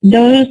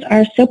 those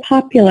are so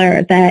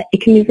popular that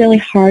it can be really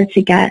hard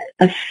to get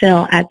a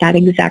fill at that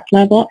exact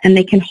level, and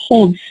they can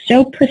hold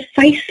so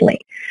precisely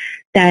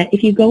that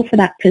if you go for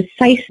that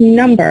precise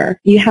number,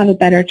 you have a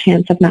better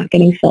chance of not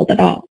getting filled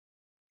at all.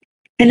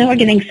 I know we're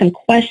getting some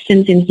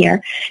questions in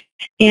here,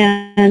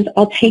 and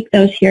I'll take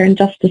those here in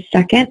just a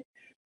second.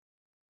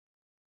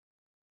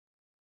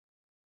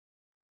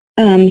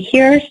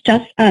 Here's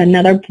just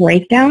another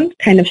breakdown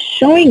kind of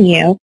showing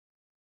you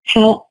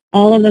how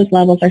all of those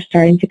levels are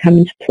starting to come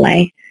into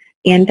play.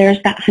 And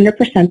there's that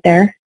 100%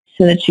 there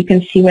so that you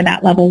can see where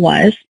that level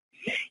was.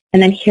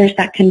 And then here's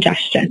that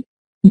congestion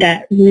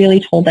that really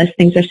told us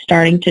things are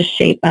starting to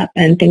shape up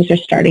and things are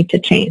starting to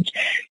change.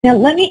 Now,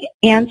 let me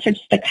answer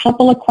just a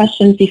couple of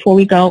questions before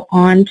we go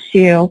on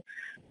to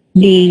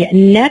the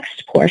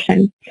next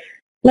portion.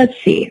 Let's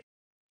see.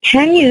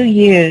 Can you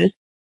use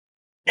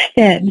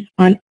fibs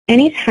on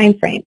any time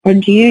frame, or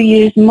do you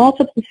use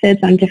multiple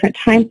fibs on different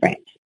time frames?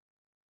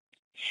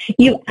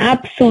 You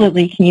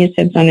absolutely can use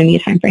fibs on any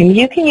time frame.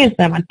 You can use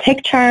them on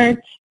tick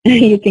charts.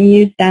 You can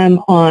use them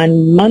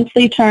on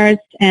monthly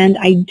charts, and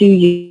I do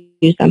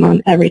use them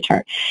on every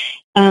chart.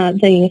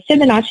 The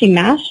Fibonacci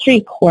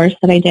Mastery course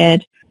that I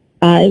did,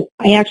 I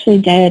actually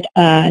did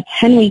a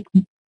 10-week,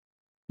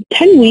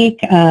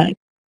 I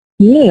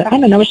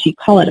don't know what you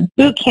call it, a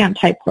boot camp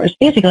type course.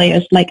 Basically, it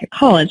was like a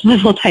college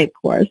level type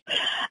course.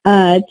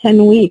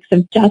 10 weeks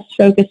of just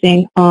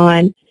focusing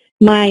on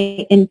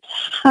my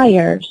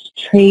entire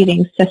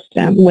trading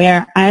system,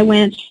 where I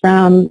went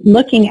from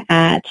looking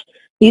at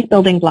these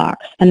building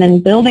blocks and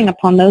then building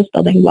upon those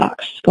building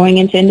blocks, going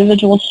into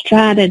individual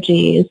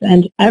strategies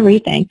and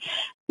everything,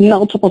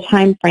 multiple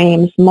time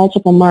frames,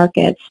 multiple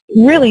markets,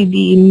 really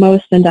the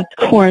most in-depth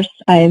course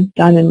I've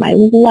done in my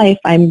life.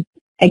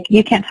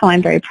 You can't tell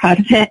I'm very proud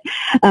of it.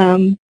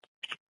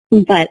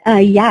 But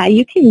yeah,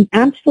 you can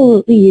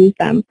absolutely use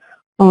them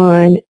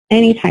on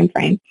any time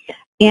frame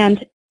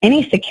and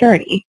any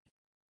security.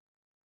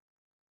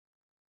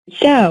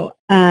 So,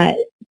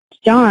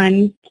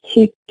 John,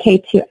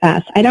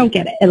 2K2S, I don't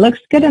get it. It looks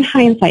good in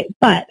hindsight,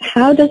 but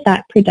how does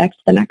that predict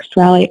the next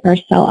rally or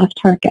sell-off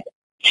target?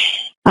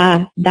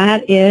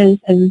 That is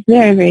a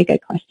very, very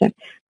good question.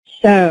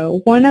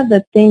 So one of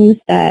the things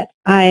that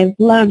I've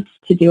loved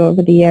to do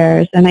over the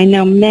years, and I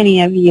know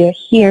many of you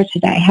here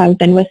today have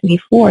been with me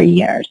for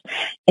years,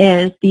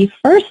 is the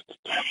first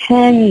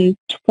 10,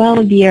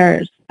 12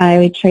 years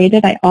I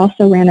traded, I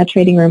also ran a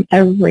trading room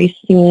every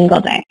single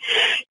day.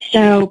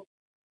 So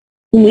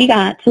we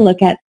got to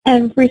look at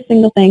every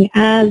single thing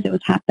as it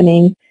was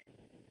happening.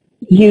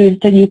 You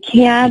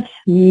can't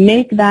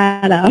make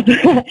that up.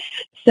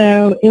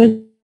 So it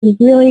was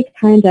really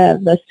kind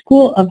of the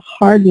school of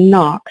hard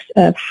knocks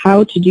of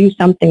how to do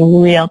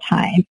something real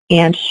time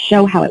and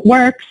show how it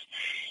works.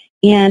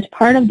 And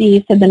part of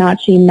the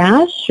Fibonacci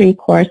Mastery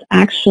course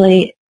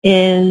actually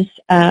is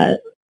a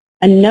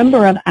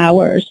number of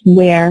hours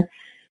where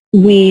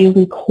we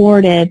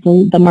recorded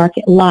the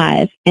market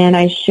live, and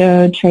I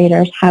showed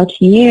traders how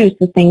to use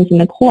the things in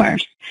the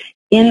course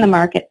in the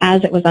market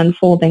as it was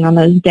unfolding on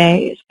those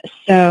days.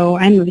 So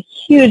I'm a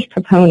huge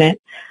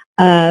proponent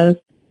of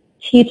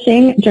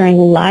teaching during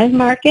live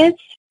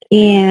markets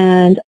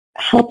and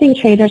helping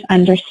traders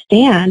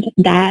understand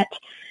that,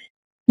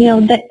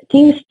 that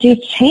things do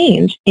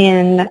change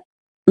in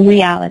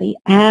reality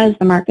as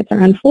the markets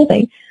are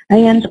unfolding.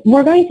 And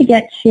we're going to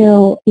get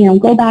to,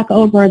 go back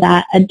over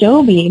that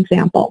Adobe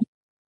example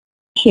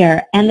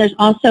here. And there's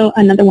also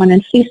another one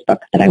in Facebook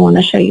that I want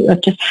to show you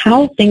of just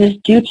how things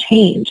do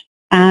change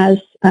as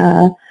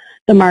the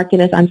market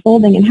is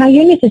unfolding and how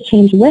you need to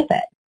change with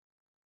it.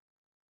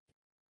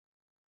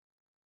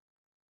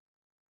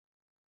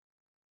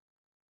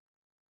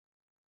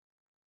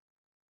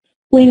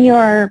 When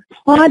you're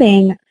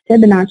plotting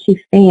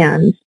Fibonacci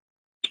fans,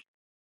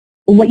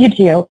 what you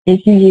do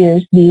is you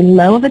use the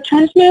low of a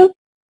trend move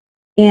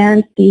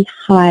and the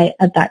high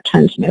of that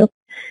trend move.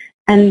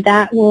 And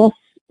that will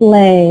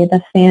splay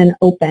the fan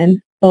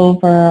open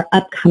over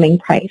upcoming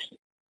price.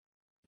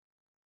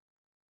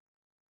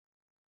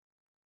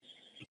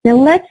 Now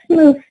let's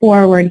move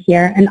forward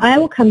here, and I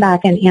will come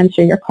back and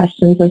answer your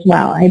questions as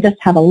well. I just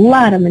have a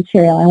lot of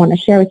material I want to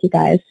share with you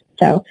guys,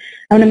 so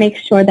I want to make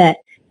sure that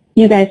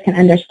you guys can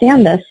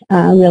understand this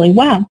really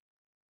well.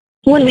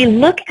 When we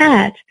look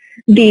at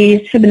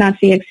these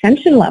Fibonacci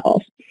extension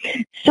levels,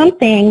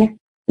 something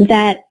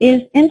that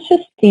is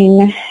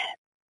interesting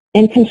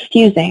and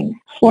confusing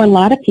for a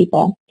lot of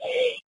people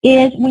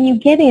is when you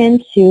get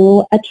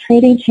into a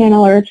trading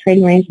channel or a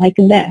trading range like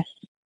this.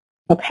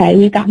 Okay,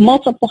 we've got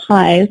multiple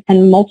highs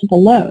and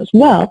multiple lows.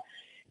 Well,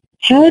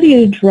 how do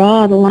you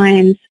draw the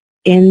lines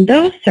in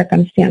those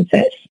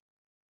circumstances?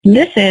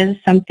 This is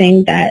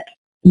something that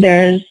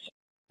there's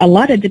a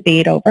lot of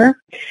debate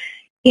over,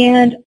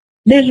 and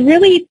there's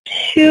really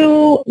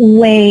two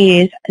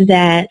ways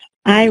that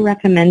I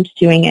recommend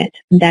doing it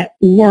that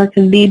work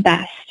the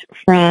best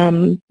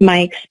from my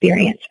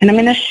experience. And I'm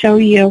going to show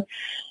you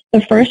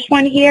the first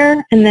one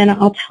here, and then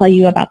I'll tell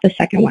you about the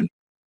second one.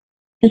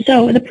 And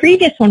so the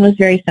previous one was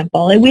very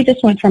simple. We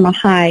just went from a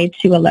high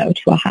to a low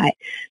to a high.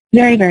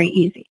 Very, very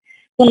easy.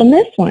 Well, in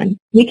this one,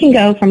 we can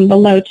go from the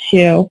low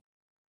to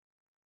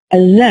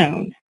a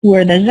zone,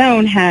 where the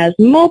zone has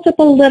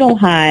multiple little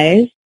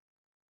highs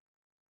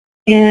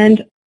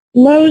and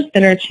lows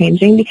that are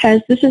changing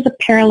because this is a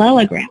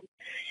parallelogram.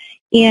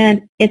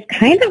 And it's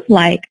kind of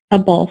like a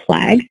bull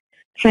flag,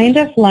 kind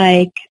of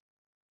like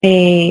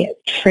a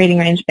trading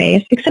range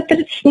base, except that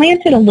it's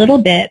slanted a little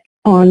bit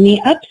on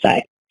the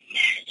upside.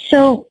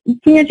 So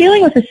when you're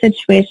dealing with a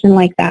situation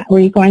like that,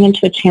 where you're going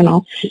into a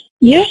channel,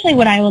 usually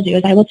what I will do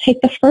is I will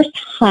take the first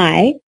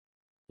high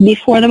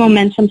before the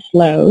momentum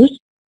slows,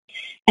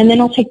 and then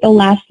I'll take the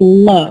last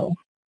low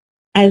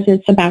as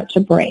it's about to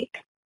break.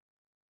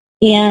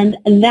 And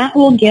that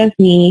will give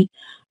me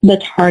the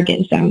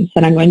target zones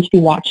that I'm going to be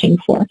watching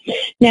for.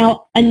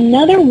 Now,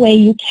 another way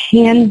you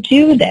can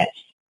do this,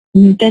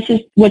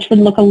 which would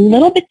look a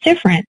little bit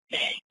different,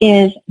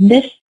 is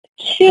this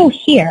 2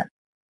 here.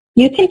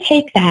 You can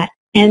take that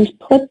and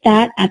put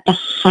that at the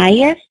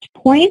highest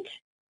point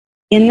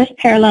in this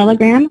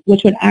parallelogram,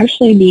 which would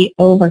actually be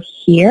over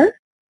here,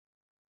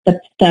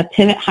 the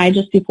pivot high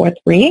just before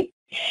 3.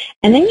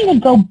 And then you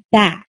would go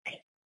back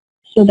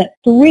so that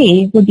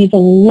 3 would be the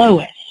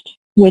lowest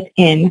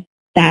within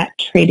that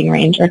trading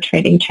range or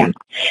trading channel.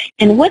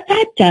 And what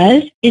that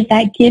does is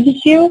that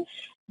gives you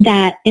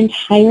that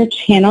entire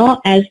channel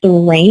as the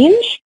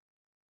range.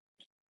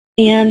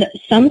 And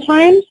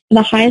sometimes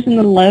the highs and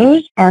the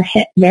lows are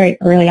hit very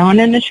early on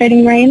in the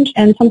trading range,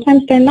 and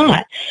sometimes they're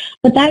not.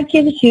 But that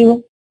gives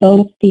you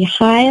both the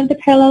high of the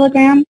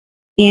parallelogram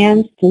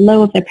and the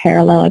low of the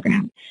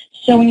parallelogram.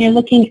 So when you're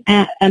looking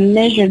at a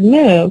measured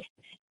move,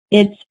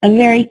 it's a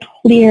very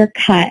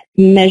clear-cut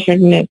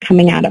measured move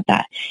coming out of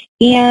that.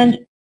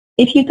 And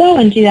if you go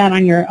and do that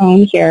on your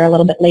own here a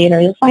little bit later,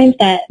 you'll find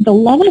that the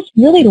levels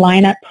really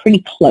line up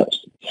pretty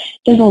close.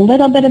 There's a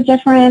little bit of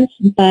difference,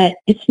 but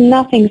it's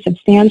nothing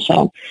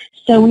substantial.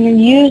 So when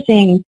you're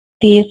using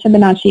these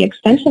Fibonacci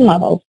extension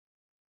levels,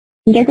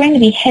 they're going to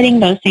be hitting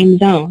those same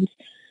zones.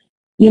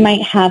 You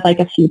might have like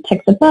a few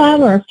ticks above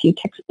or a few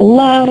ticks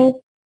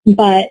below,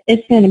 but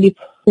it's going to be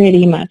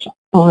pretty much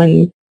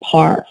on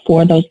par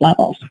for those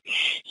levels.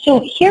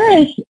 So here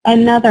is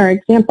another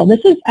example.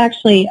 This is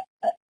actually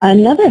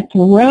another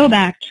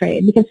throwback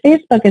trade, because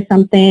Facebook is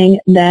something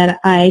that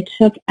I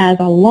took as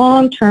a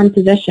long-term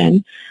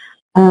position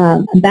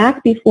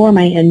back before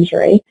my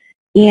injury,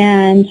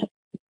 and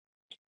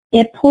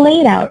it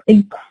played out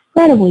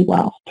incredibly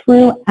well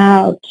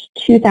throughout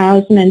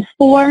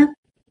 2004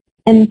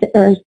 and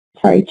or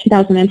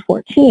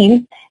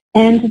 2014,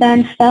 and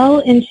then fell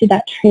into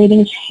that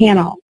trading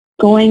channel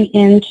going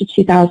into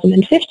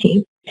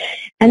 2015.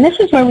 And this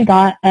is where we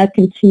got a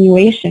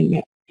continuation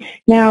move.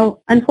 Now,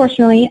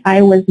 unfortunately,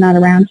 I was not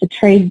around to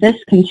trade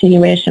this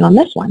continuation on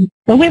this one,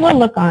 but we will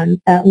look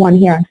on that one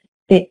here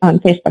on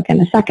Facebook in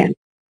a second.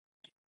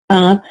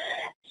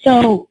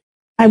 So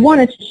I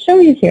wanted to show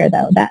you here,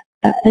 though, that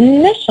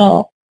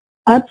initial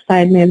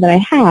upside move that I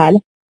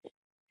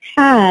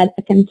had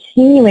a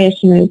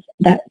continuation move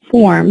that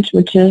formed,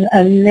 which is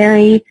a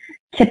very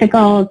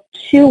typical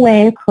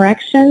two-wave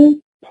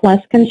correction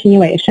plus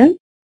continuation.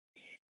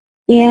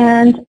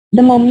 And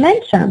the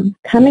momentum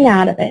coming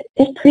out of it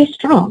is pretty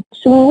strong.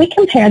 So when we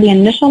compare the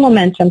initial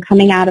momentum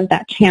coming out of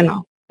that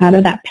channel, out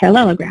of that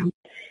parallelogram,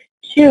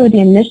 to the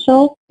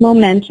initial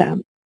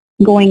momentum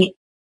going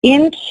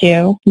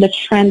into the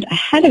trend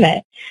ahead of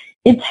it,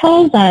 it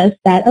tells us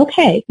that,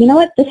 okay, you know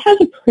what, this has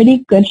a pretty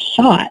good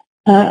shot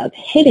of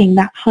hitting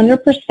that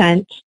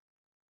 100%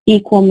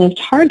 equal move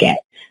target,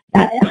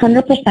 that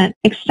 100%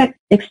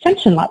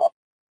 extension level.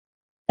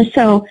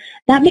 So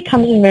that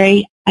becomes a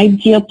very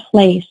ideal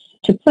place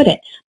to put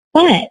it.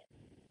 But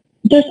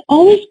there's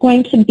always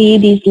going to be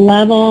these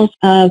levels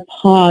of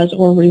pause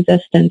or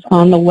resistance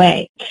on the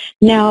way.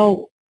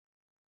 Now,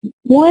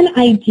 one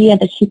idea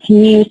that you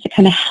can use to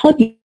kind of help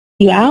you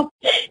out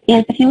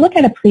is if you look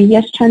at a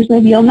previous trend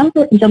move, you'll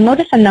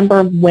notice a number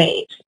of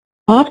waves.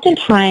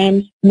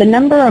 Oftentimes, the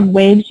number of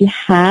waves you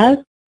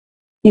have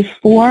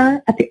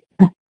before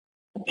a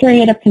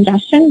period of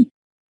congestion,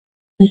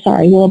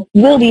 will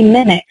be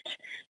mimicked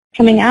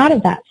coming out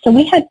of that. So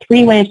we had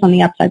 3 waves on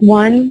the upside,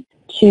 1,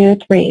 2,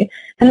 3.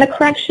 And the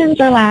corrections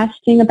are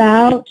lasting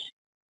about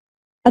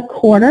a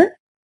quarter.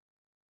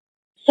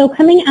 So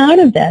coming out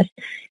of this,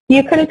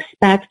 you could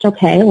expect,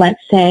 okay,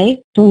 let's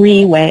say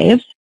 3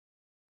 waves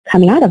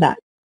coming out of that.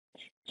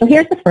 So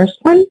here's the first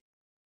one.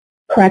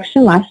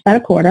 Correction lasts about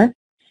a quarter.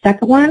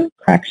 Second one,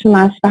 correction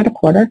lasts about a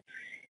quarter.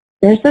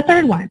 There's the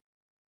third one.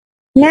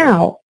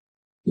 Now,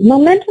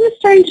 momentum is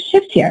starting to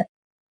shift here.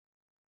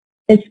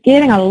 It's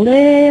getting a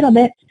little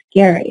bit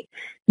scary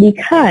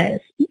because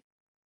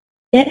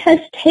it has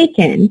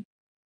taken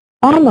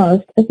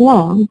almost as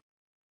long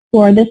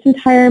for this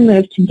entire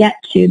move to get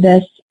to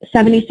this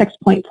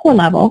 76.4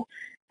 level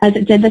as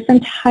it did this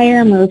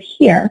entire move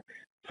here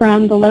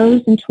from the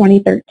lows in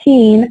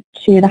 2013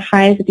 to the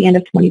highs at the end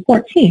of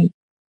 2014.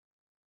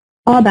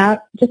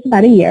 Just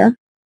about a year,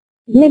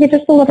 maybe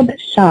just a little bit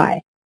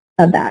shy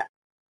of that.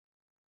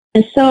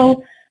 And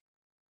so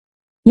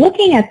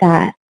looking at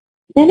that,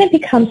 then it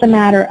becomes a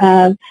matter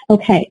of,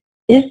 okay,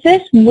 is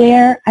this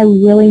where I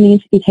really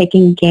need to be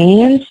taking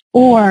gains,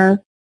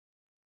 or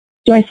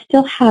do I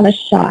still have a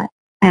shot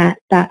at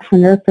that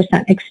 100%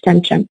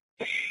 extension?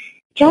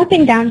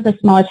 Dropping down to the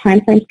smaller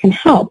time frames can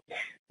help,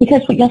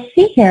 because what you'll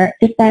see here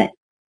is that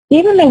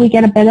even though we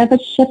get a bit of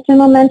a shift in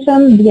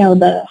momentum,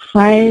 the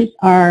highs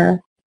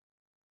are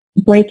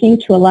breaking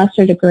to a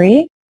lesser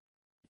degree,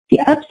 the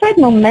upside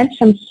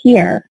momentum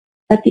here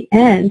at the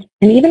end,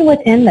 and even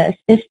within this,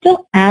 is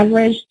still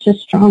average to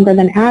stronger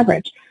than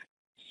average.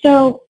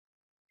 So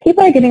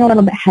people are getting a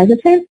little bit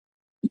hesitant,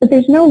 but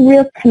there's no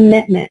real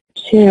commitment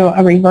to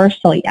a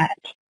reversal yet.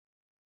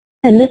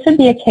 And this would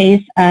be a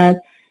case of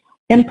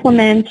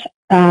implement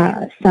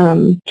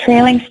some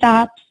trailing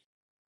stops.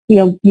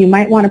 You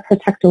might want to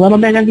protect a little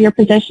bit of your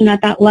position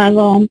at that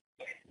level,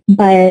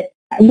 but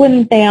I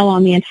wouldn't bail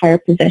on the entire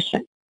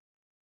position.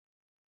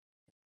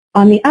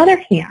 On the other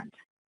hand,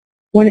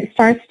 when it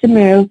starts to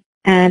move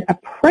and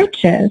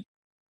approaches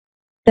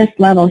this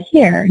level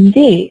here,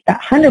 D,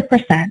 that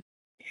 100%,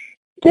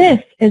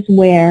 this is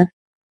where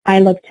I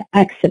look to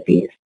exit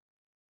these.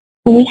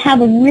 And we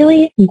have a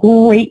really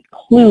great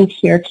clue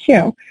here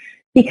too,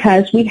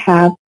 because we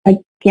have,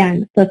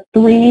 again, the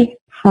 3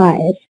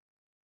 highs,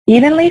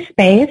 evenly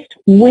spaced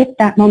with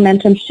that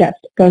momentum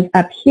shift. Goes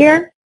up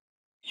here,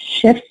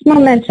 shifts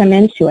momentum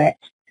into it,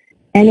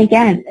 and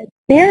again,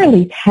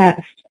 barely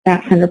tests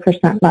that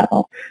 100%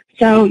 level.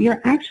 So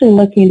you're actually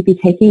looking to be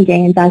taking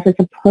gains as it's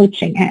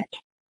approaching it.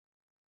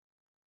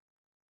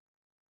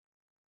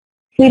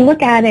 If we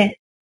look at it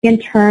in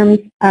terms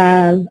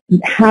of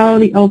how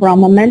the overall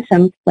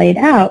momentum played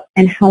out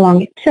and how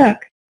long it took,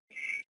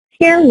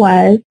 here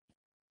was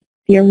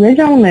the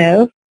original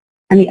move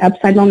and the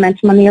upside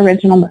momentum on the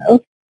original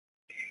move.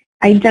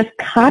 I just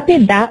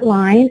copied that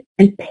line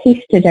and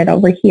pasted it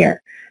over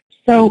here.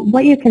 So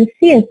what you can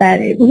see is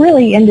that it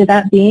really ended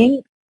up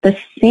being the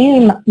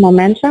same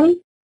momentum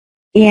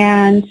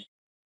and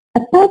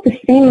about the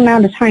same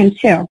amount of time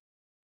too.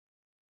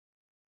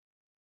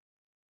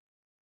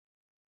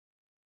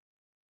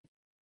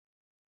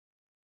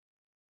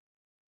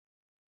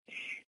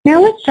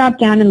 Now let's drop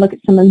down and look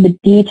at some of the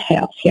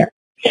details here.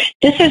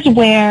 This is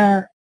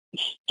where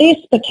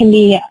Facebook can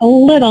be a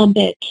little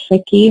bit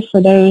tricky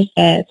for those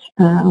that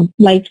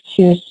like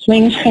to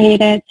swing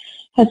trade it.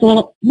 Has a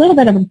little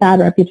bit of a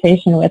bad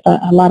reputation with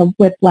a lot of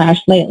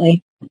whiplash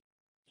lately.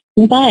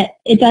 but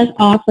it does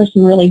offer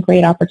some really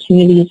great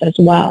opportunities as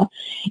well.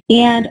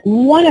 And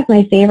one of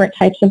my favorite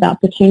types of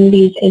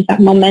opportunities is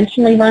that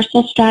momentum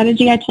reversal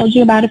strategy I told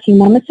you about a few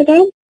moments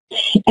ago.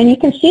 And you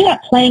can see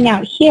that playing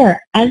out here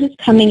as it's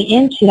coming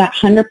into that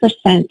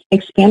 100%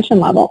 expansion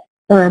level,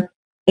 or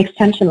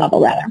extension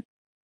level rather,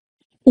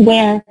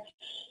 where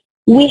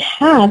we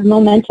have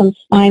momentum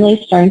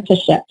finally starting to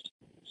shift.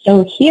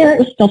 So here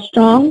is still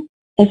strong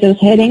as it was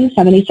hitting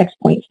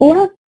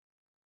 76.4,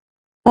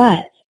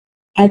 but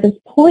as it's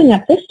pulling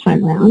up this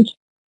time around,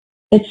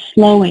 it's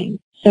slowing.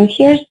 So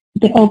here's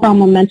the overall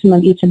momentum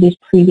of each of these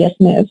previous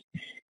moves.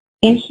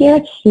 And here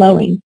it's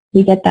slowing.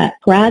 We get that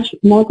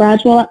more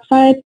gradual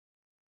upside,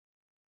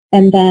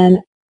 and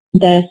then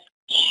this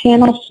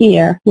channel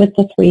here with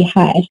the 3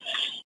 highs.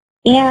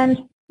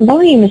 And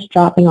volume is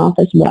dropping off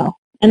as well.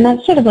 And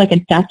that's sort of like a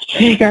death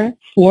trigger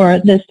for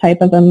this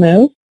type of a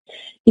move,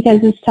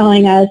 because it's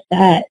telling us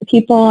that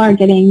people are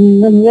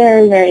getting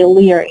very, very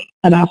leery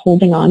about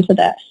holding on to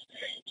this.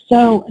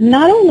 So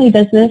not only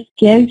does this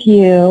give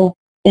you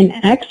an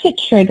exit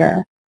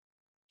trigger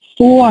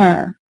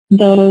for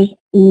those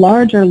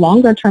larger,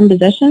 longer-term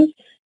positions,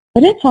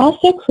 but it's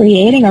also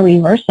creating a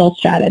reversal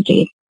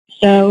strategy.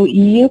 So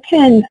you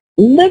can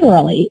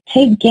literally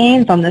take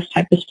gains on this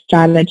type of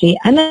strategy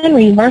and then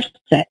reverse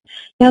it.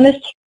 Now,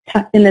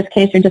 in this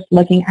case, you're just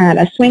looking at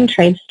a swing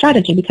trade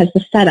strategy because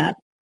the setup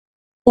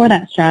for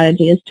that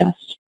strategy is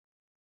just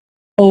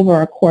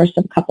over a course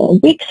of a couple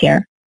of weeks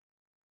here.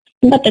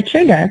 But the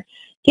trigger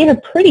gave a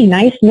pretty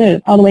nice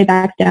move all the way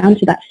back down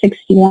to that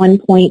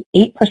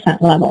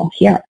 61.8% level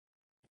here.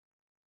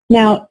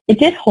 Now, it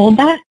did hold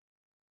that,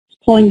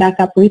 pulling back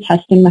up,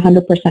 retesting the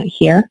 100%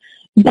 here,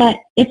 but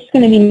it's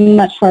going to be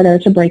much harder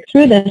to break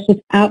through this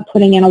without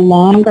putting in a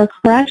longer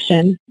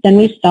correction than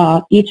we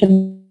saw each of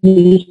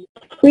these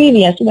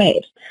previous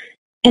waves.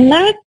 And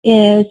that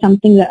is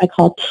something that I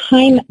call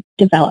time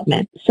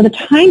development. So the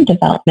time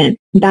development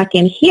back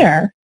in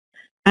here,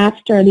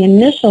 after the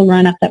initial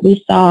run-up that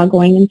we saw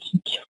going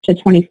into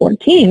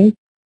 2014,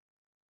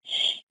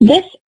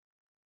 this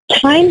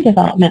time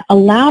development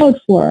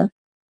allowed for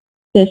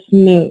this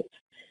move.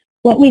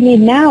 What we need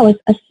now is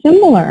a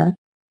similar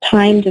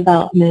time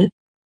development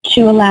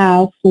to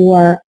allow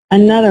for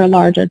another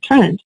larger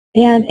trend.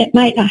 And it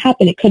might not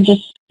happen. It could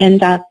just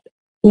end up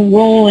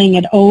rolling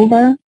it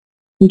over,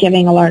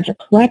 giving a larger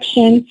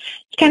correction.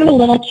 It's kind of a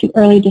little too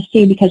early to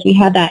see because we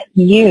had that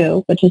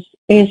U, which is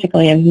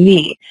basically a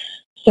V.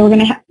 So we're going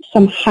to have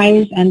some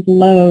highs and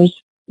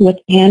lows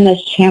within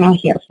this channel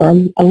here for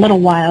a little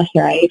while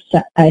here,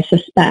 I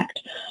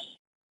suspect.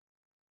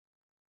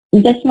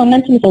 This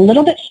momentum is a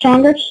little bit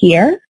stronger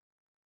here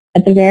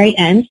at the very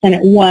end than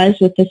it was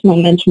with this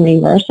momentum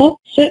reversal.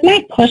 So it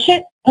might push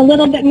it a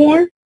little bit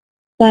more,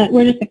 but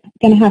we're just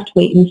going to have to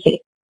wait and see.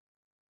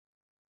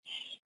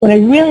 What I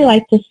really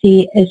like to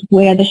see is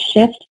where the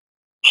shift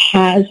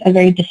has a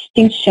very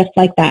distinct shift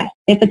like that.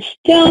 If it's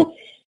still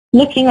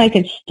looking like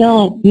it's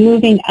still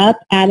moving up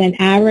at an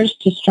average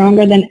to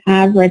stronger than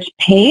average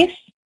pace,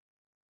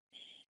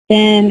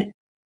 then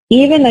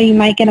even though you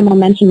might get a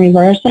momentum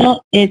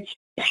reversal, it's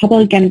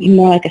probably going to be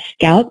more like a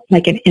scalp,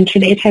 like an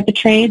intraday type of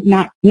trade,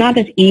 not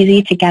as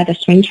easy to get a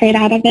swing trade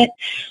out of it.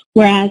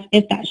 Whereas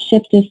if that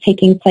shift is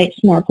taking place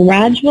more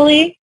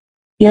gradually,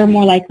 you're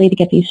more likely to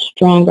get these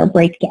stronger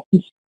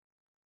breakdowns.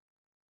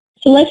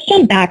 So let's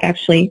jump back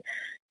actually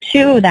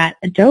to that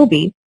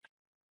Adobe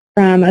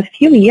from a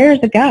few years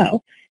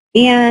ago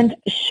and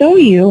show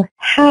you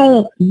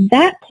how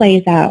that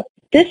plays out.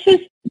 This is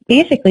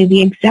basically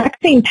the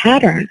exact same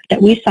pattern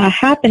that we saw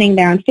happening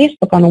there on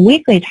Facebook on a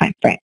weekly time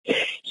frame.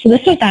 So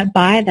this was that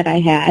buy that I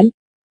had,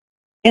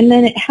 and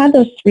then it had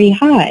those 3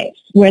 highs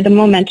where the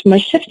momentum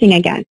was shifting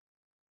again.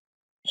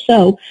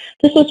 So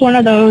this was one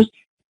of those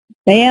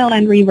bail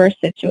and reverse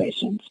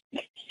situations.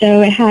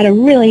 So it had a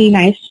really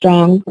nice,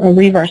 strong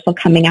reversal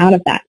coming out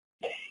of that.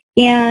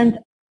 And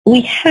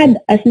we had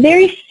a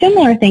very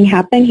similar thing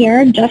happen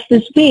here just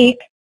this week,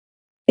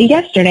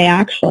 yesterday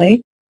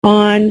actually,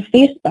 on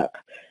Facebook.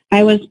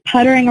 I was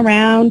puttering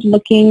around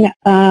looking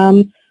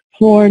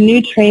for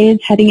new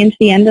trades heading into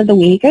the end of the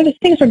week.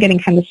 Things were getting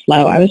kind of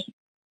slow. I was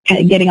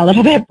kind of getting a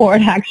little bit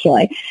bored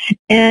actually,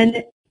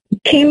 and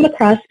came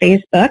across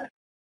Facebook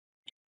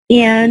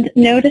and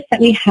noticed that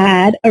we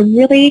had a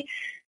really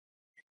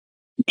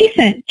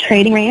decent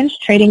trading range,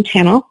 trading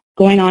channel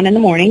going on in the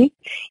morning.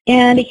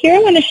 And here I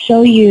want to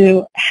show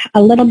you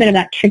a little bit of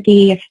that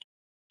tricky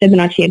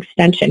Fibonacci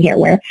extension here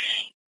where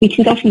we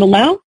can go from the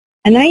low,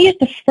 and then I use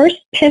the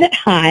first pivot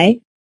high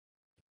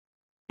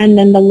and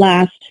then the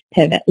last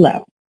pivot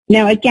low.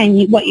 Now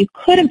again, what you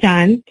could have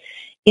done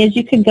is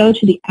you could go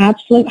to the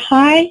absolute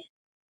high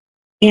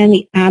and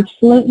the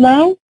absolute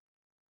low,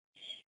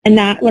 and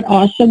that would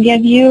also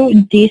give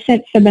you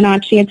decent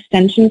Fibonacci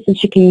extensions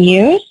that you can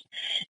use.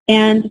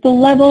 And the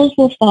levels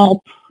will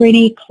fall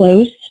pretty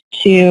close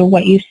to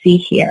what you see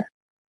here.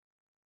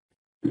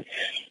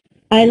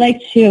 I like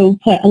to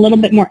put a little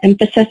bit more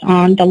emphasis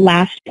on the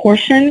last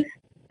portion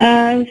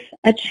of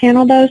a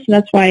channel though, so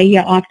that's why you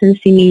often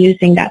see me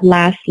using that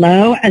last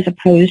low as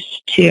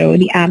opposed to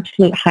the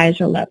absolute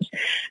highs or lows.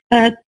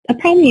 A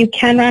problem you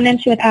can run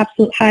into with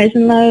absolute highs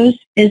and lows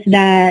is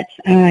that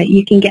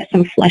you can get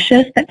some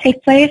flushes that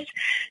take place,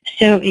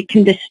 so it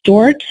can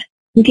distort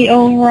the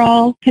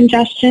overall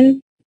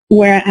congestion,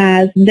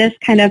 whereas this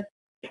kind of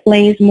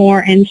plays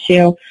more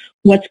into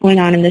what's going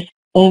on in this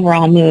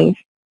overall move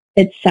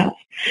itself.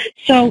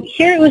 So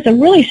here it was a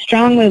really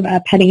strong move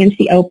up heading into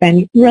the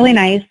open, really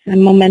nice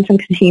and momentum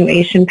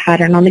continuation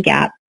pattern on the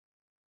gap,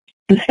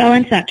 and fell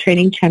into that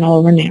trading channel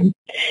over noon.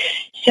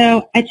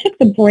 So I took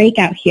the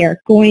breakout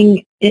here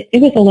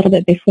it was a little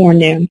bit before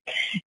noon,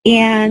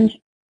 and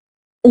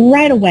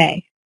right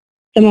away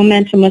the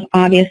momentum was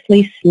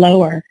obviously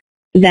slower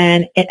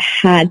than it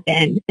had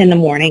been in the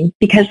morning,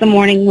 because the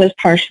morning was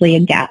partially a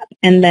gap,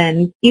 and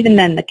then even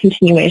then the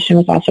continuation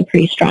was also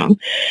pretty strong.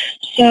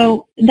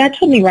 So that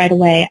told me right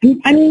away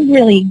I'm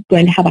really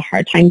going to have a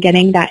hard time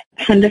getting that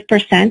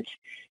 100%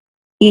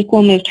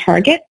 equal move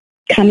target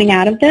coming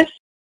out of this.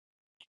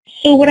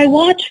 So what I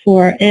watch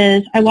for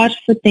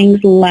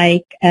things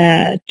like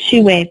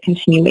two-wave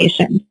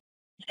continuation.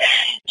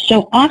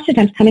 So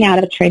oftentimes coming out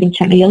of a trading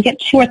channel, you'll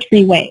get 2 or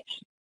 3 waves.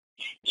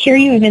 Here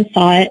you even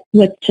saw it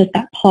with just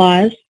that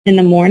pause in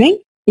the morning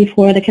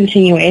before the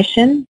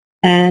continuation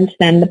and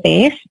then the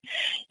base.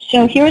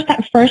 So here's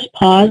that first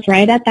pause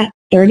right at that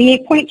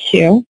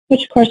 38.2,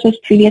 which of course was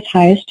previous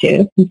highs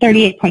too. And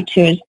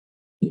 38.2 is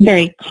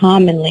very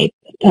commonly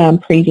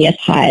previous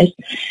highs,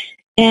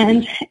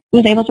 and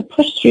was able to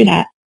push through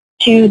that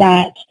to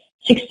that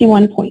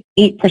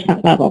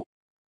 61.8% level.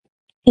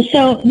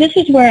 So this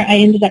is where I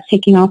ended up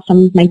taking off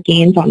some of my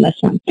gains on this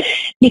one,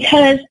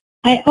 because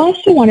I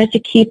also wanted to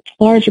keep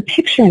the larger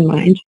picture in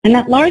mind, and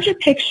that larger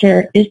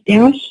picture is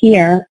down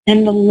here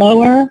in the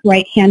lower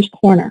right-hand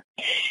corner.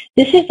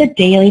 This is the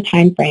daily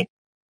time frame,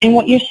 and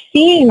what you're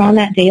seeing on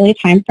that daily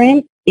time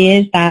frame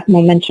is that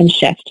momentum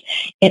shift.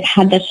 It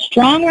had the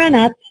strong run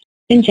up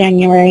in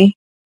January,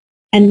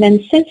 and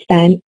then since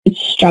then it's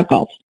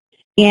struggled,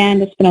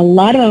 and it's been a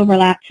lot of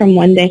overlap from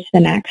one day to the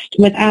next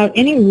without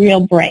any real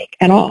break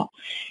at all.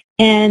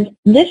 And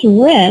this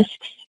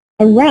risks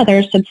a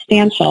rather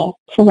substantial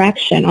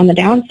correction on the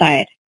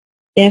downside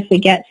if we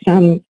get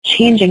some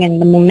changing in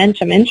the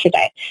momentum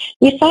intraday.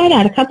 We saw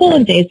that a couple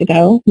of days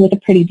ago with a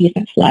pretty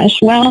decent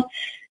flush. Well,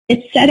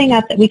 it's setting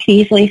up that we can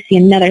easily see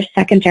another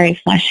secondary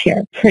flush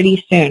here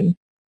pretty soon.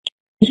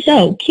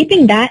 So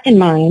keeping that in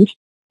mind,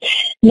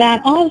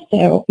 that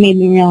also made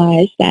me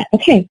realize that,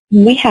 okay,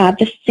 we have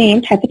the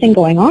same type of thing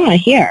going on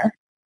here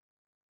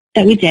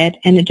that we did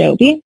in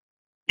Adobe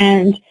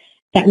and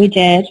that we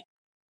did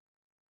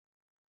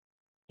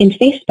in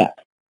Facebook.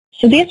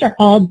 So these are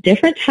all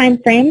different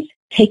time frames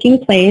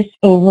taking place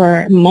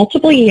over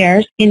multiple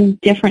years in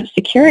different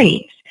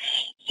securities.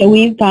 So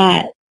we've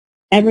got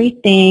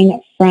everything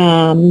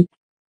from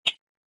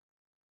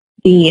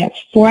the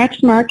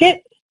forex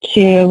market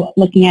to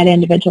looking at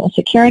individual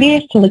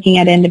securities to looking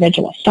at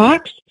individual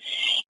stocks.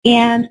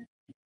 And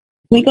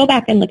we go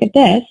back and look at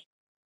this,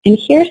 and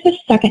here's the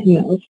second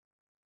move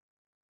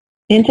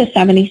into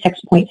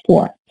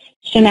 76.4.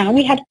 So now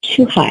we have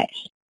 2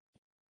 highs.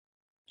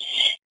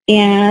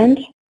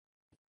 And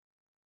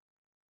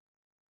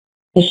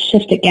let's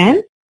shift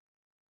again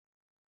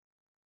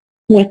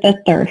with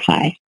the third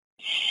high.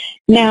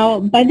 Now,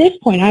 by this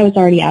point, I was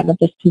already out of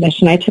this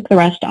position. I took the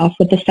rest off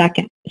with the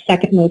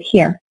second move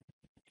here.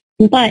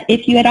 But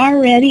if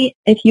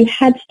you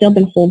had still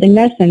been holding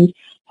this and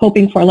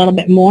hoping for a little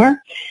bit more,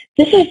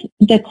 this is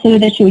the clue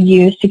that you would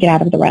use to get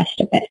out of the rest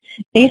of it.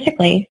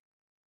 Basically,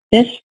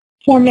 this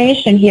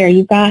formation here,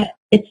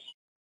 it's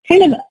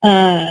kind of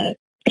a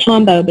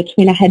combo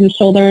between a head and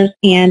shoulders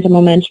and a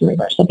momentum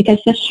reversal,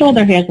 because the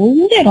shoulder here is a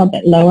little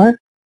bit lower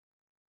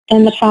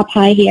than the top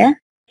high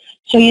here.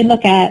 So you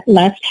look at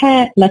left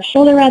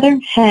shoulder,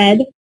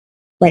 head,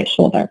 right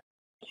shoulder.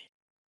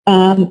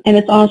 And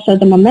it's also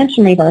the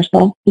momentum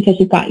reversal because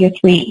you've got your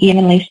 3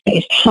 evenly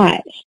spaced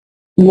highs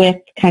with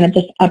kind of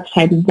this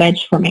upside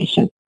wedge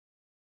formation.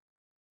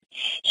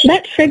 So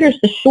that triggers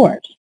the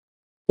short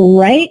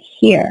right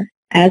here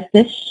as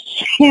this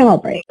channel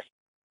breaks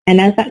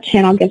and as that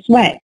channel gives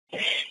way.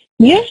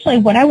 Usually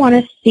what I want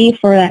to see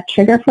for that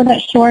trigger for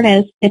that short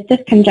is if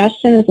this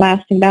congestion is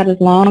lasting about as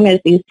long as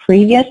these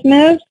previous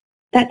moves,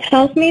 that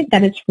tells me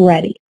that it's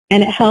ready,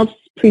 and it helps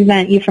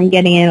prevent you from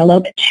getting in a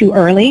little bit too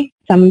early.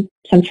 Some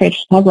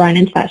traders will run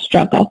into that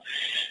struggle.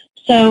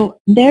 So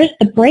there's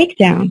the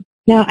breakdown.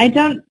 Now I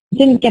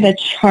didn't get a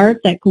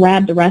chart that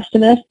grabbed the rest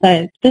of this,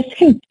 but this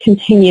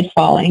continued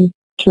falling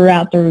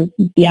throughout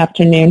the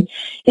afternoon.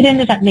 It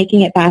ended up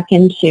making it back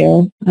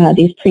into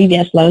these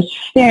previous lows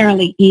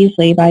fairly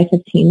easily by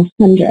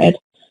 1,500.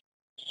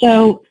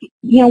 So,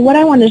 what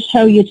I want to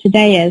show you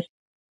today is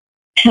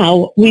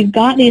how we've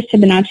got these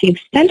Fibonacci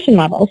extension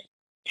levels,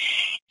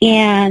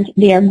 and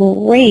they are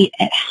great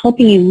at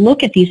helping you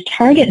look at these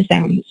target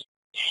zones,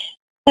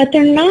 but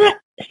they're not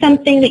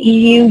something that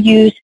you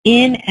use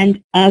in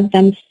and of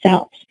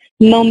themselves.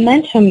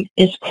 Momentum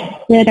is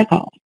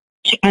critical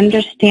to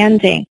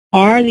understanding,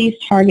 are these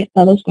target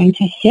levels going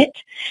to hit?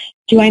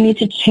 Do I need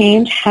to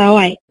change how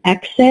I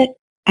exit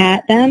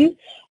at them?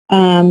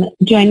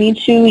 Do I need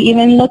to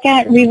even look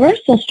at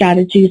reversal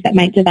strategies that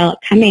might develop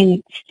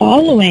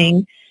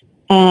following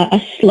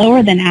a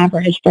slower than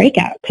average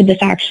breakout? Could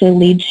this actually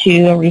lead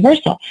to a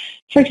reversal?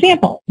 For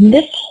example,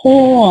 this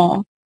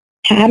whole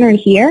pattern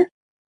here,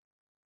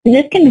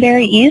 this can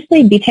very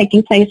easily be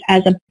taking place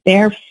as a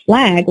bear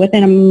flag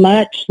within a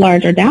much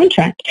larger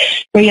downtrend,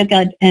 where you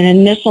get an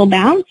initial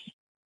bounce.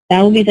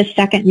 That will be the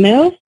second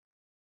move.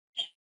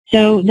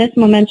 So this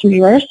momentum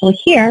reversal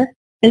here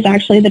is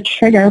actually the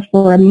trigger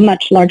for a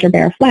much larger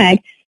bear flag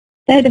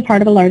that is a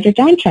part of a larger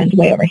downtrend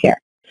way over here.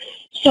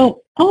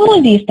 So all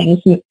of these things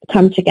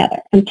come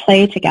together and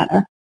play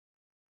together.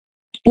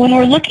 When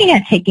we're looking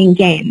at taking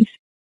gains,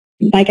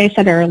 like I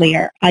said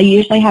earlier, I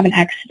usually have an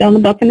exit on the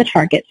book in the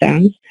target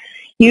zones.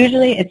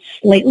 Usually it's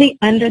slightly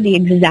under the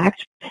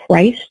exact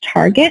price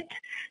target.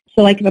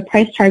 So like if a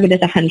price target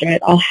is 100,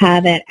 I'll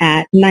have it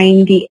at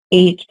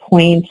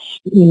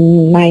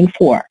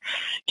 98.94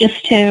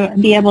 just to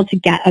be able to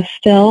get a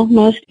fill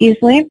most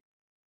easily.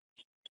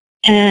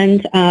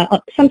 And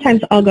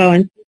sometimes I'll go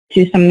and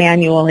do some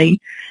manual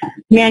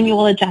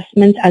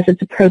adjustments as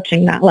it's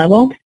approaching that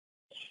level.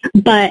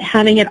 But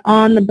having it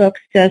on the books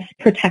just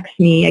protects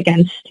me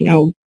against,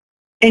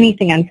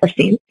 anything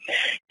unforeseen.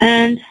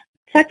 And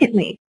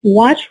secondly,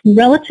 watch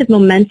relative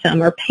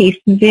momentum or pace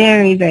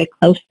very, very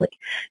closely.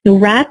 The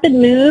rapid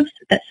moves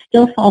that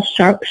still fall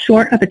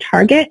short of a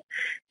target,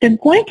 they're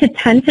going to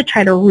tend to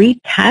try to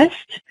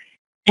retest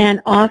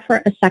and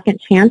offer a second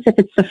chance if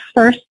it's the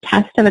first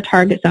test of a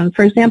target zone.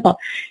 For example,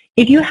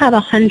 if you have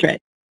 100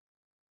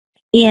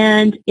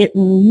 and it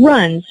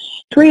runs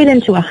straight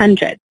into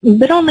 100,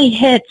 but only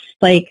hits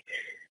like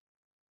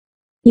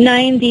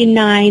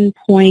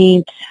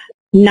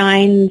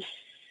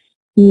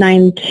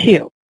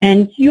 99.992,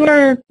 and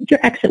your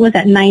exit was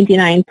at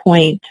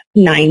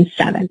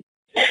 99.97.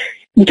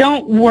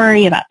 Don't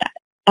worry about that.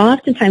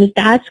 Oftentimes,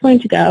 that's going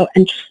to go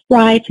and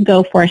try to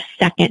go for a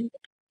second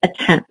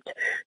attempt.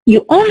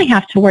 You only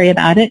have to worry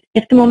about it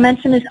if the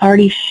momentum is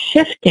already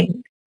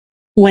shifting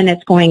when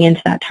it's going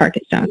into that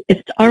target zone. If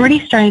it's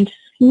already starting to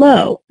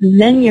slow,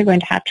 then you're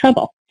going to have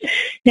trouble.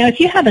 Now, if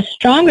you have a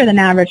stronger than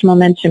average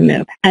momentum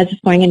move as it's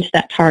going into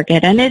that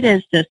target and it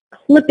is just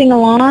clipping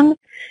along,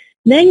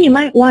 then you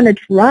might want to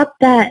drop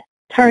that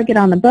target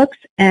on the books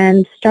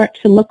and start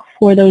to look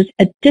for those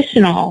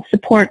additional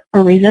support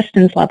or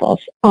resistance levels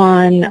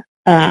on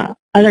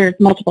other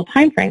multiple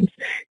time frames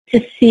to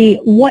see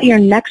what your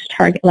next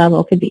target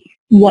level could be.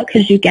 What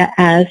could you get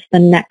as the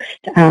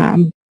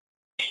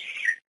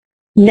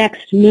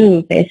next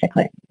move,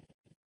 basically.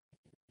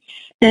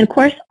 And of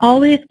course,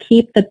 always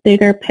keep the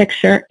bigger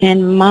picture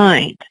in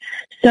mind.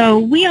 So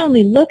we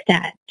only looked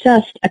at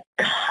just a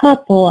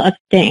couple of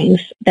things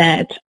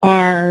that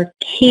are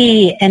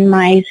key in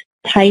my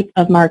type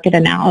of market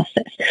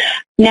analysis.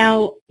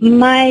 Now,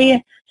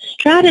 my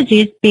strategy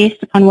is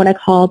based upon what I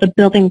call the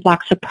building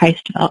blocks of price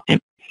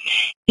development.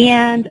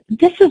 And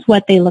this is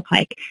what they look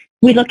like.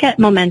 We look at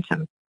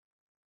momentum.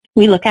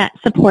 We look at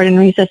support and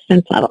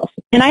resistance levels.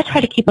 And I try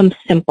to keep them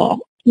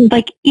simple,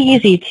 like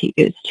easy to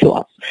use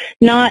tools,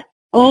 not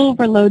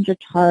overload your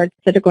charts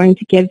that are going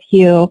to give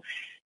you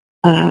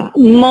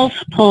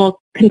multiple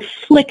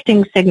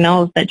conflicting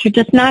signals that you're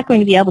just not going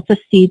to be able to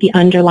see the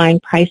underlying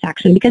price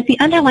action, because the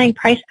underlying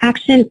price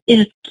action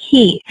is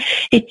key.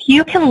 If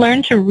you can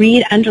learn to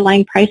read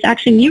underlying price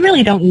action, you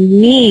really don't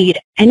need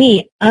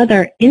any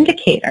other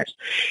indicators.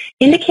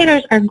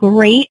 Indicators are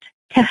great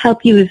to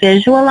help you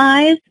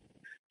visualize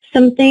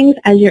some things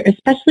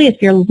especially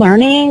if you're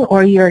learning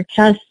or you're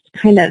just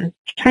kind of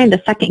trying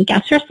to second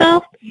guess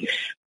yourself.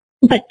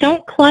 But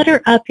don't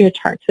clutter up your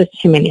charts with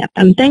too many of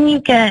them. Then you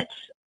get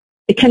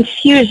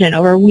confusion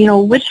over,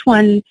 which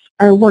ones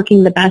are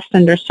working the best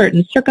under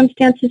certain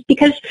circumstances,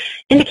 because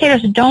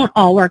indicators don't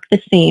all work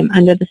the same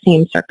under the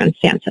same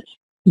circumstances.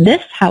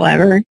 This,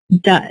 however,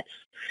 does.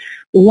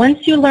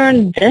 Once you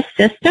learn this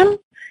system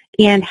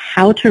and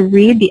how to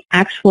read the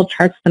actual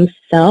charts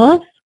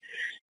themselves,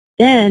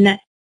 then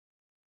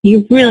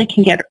you really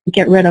can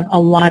get rid of a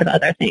lot of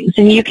other things.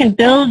 And you can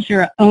build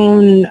your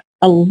own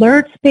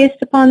alerts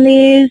based upon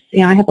these.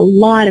 I have a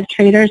lot of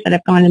traders that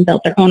have gone and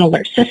built their own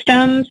alert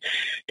systems.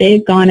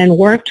 They've gone and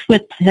worked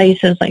with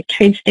places like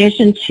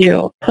TradeStation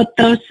to put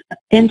those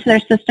into their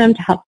system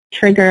to help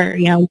trigger,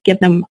 give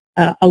them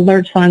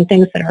alerts on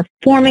things that are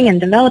forming and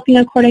developing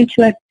according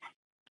to it.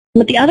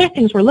 But the other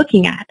things we're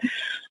looking at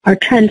are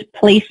trend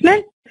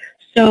placement.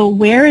 So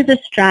where is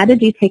this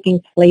strategy taking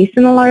place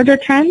in the larger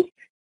trend?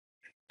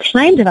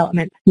 Time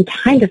development. And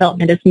time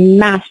development is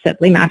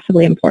massively,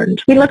 massively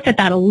important. We looked at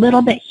that a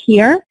little bit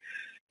here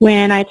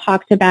when I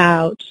talked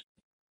about,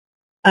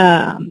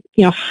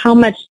 how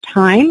much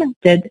time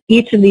did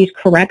each of these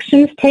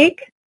corrections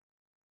take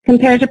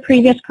compared to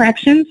previous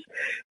corrections.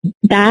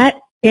 That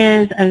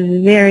is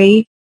a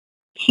very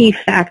key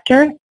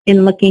factor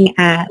in looking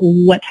at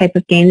what type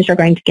of gains you're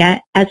going to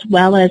get, as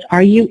well as,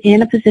 are you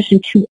in a position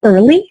too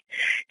early?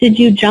 Did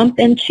you jump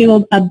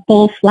into a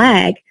bull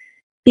flag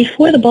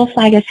before the bull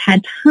flag has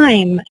had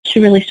time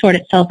to really sort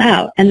itself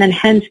out, and then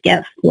hence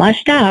get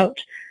flushed out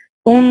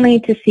only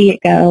to see it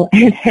go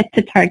and hit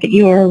the target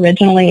you were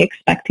originally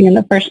expecting in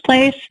the first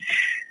place.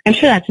 I'm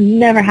sure that's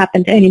never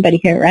happened to anybody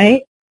here,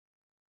 right?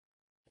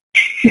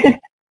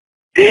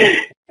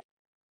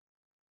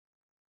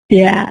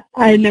 Yeah,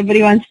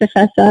 nobody wants to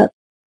fess up.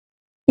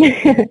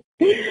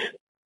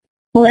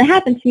 Well, it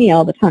happened to me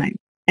all the time.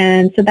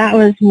 And so that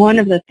was one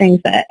of the things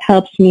that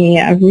helped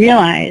me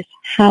realize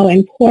how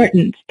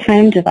important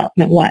time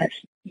development was.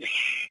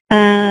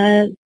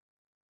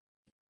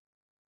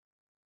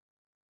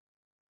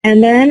 And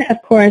then,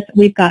 of course,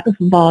 we've got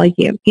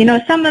volume. You know,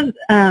 some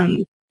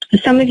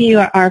of you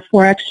are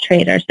forex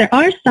traders. There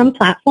are some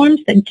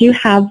platforms that do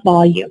have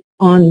volume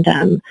on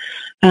them.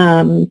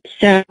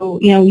 So,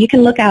 you know, you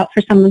can look out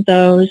for some of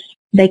those.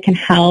 They can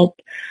help.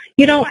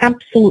 You don't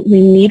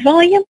absolutely need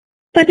volume,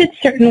 but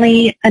it's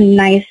certainly a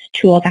nice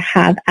tool to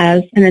have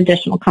as an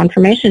additional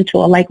confirmation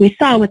tool, like we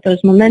saw with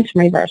those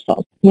momentum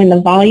reversals. When the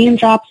volume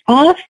drops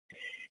off,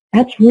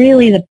 that's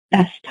really the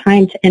best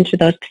time to enter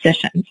those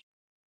positions.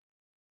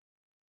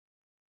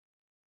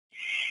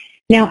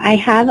 Now, I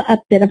have a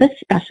bit of a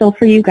special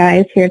for you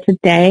guys here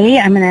today.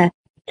 I'm going to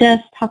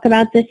just talk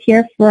about this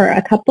here for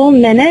a couple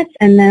minutes,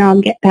 and then I'll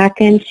get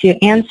back into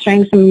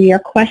answering some of your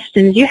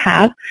questions you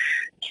have.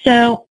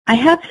 So I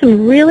have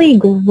some really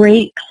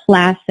great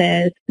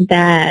classes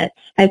that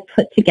I've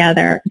put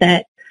together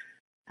that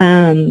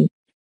I'm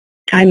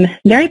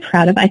very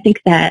proud of. I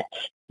think that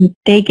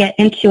they get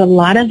into a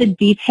lot of the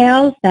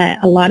details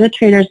that a lot of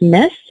traders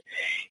miss,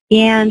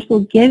 and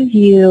will give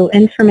you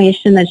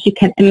information that you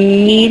can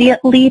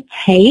immediately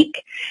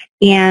take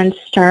and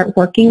start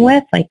working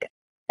with, like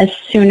as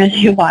soon as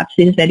you watch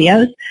these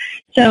videos.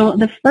 So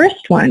the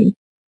first one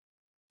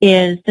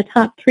is the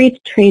top 3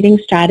 trading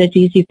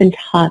strategies you've been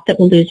taught that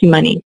will lose you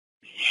money.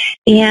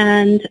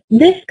 And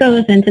this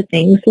goes into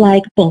things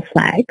like bull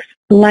flags,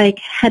 like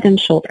head and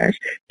shoulders.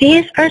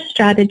 These are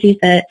strategies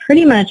that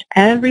pretty much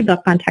every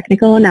book on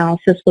technical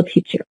analysis will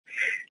teach you.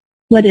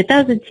 What it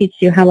doesn't teach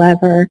you,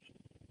 however,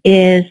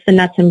 is the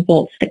nuts and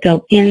bolts that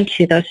go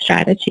into those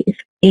strategies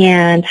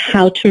and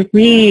how to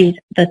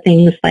read the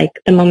things like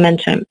the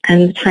momentum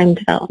and the time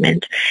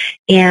development.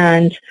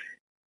 And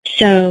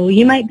so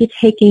you might be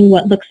taking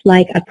what looks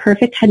like a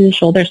perfect head and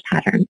shoulders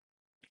pattern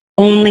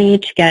only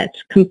to get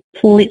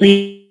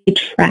completely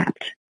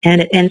trapped,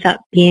 and it ends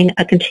up being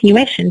a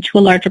continuation to a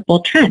larger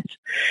bull trend.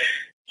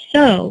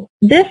 So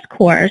this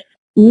course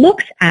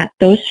looks at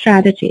those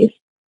strategies,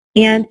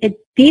 and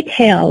it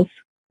details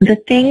the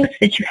things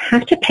that you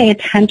have to pay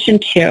attention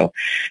to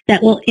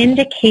that will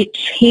indicate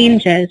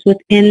changes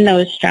within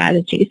those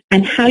strategies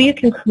and how you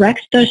can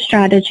correct those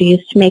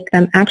strategies to make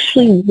them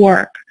actually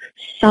work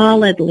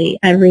solidly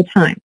every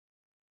time.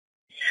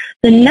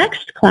 The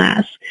next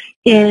class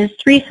is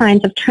 3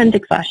 signs of trend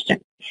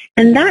exhaustion.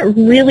 And that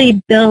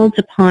really builds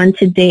upon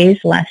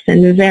today's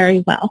lesson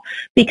very well,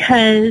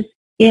 because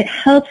it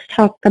helps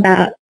talk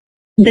about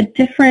the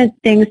different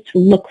things to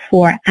look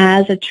for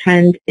as a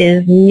trend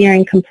is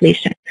nearing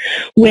completion,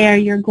 where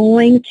you're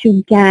going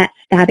to get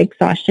that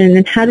exhaustion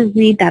and how to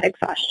read that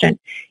exhaustion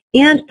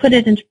and put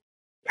it into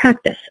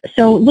practice.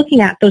 So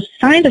looking at those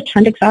signs of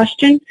trend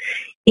exhaustion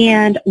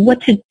and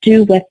what to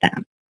do with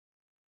them.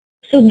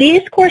 So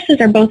these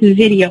courses are both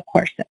video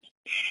courses.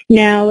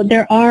 Now,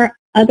 there are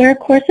other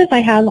courses I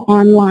have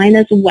online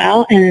as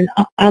well, and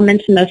I'll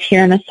mention those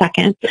here in a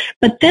second.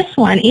 But this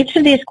one, each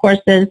of these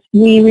courses,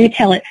 we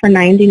retail it for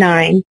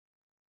 $99.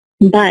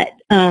 But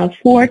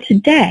for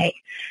today,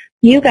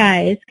 you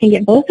guys can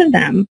get both of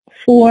them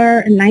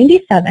for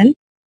 $97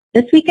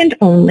 this weekend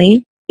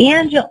only,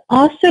 and you'll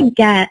also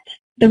get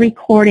the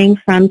recording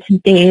from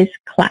today's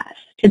class,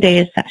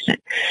 today's session.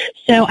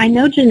 So I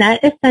know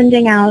Jeanette is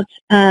sending out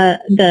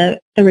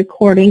the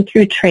recording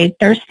through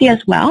TradeThirsty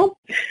as well,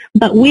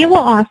 but we will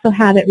also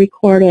have it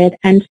recorded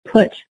and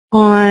put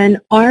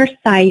on our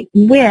site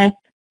with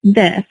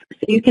this, so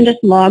you can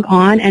just log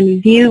on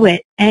and view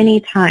it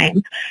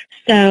anytime.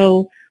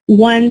 So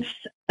once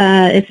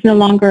it's no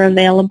longer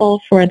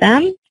available for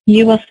them,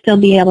 you will still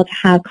be able to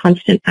have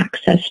constant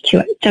access to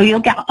it. So you'll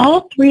get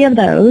all 3 of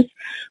those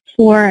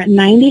for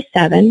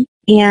 $97,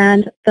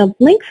 and the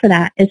link for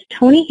that is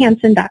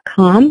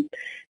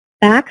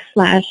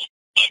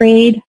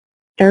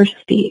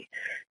tonyhansen.com/TradeThirsty.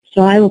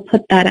 So I will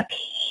put that up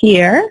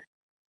here,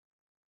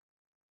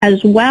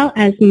 as well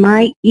as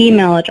my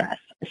email address.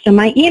 So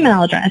my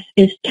email address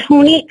is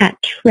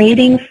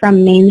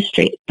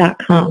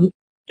tony@tradingfrommainstreet.com.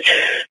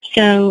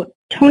 So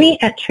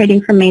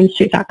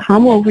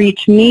Tony@tradingfrommainstreet.com will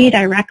reach me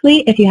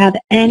directly if you have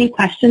any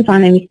questions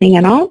on anything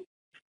at all.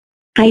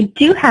 I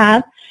do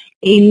have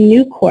a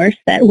new course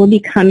that will be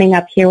coming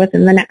up here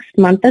within the next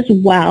month as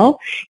well.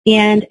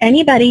 And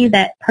anybody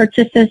that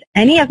purchases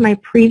any of my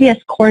previous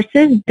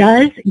courses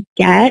does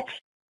get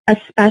a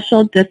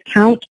special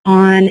discount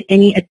on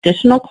any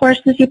additional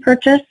courses you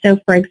purchase. So,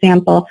 for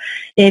example,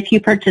 if you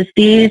purchase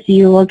these,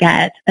 you will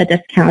get a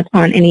discount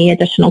on any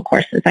additional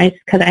courses,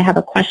 because I have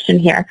a question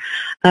here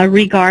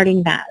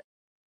regarding that.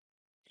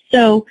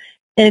 So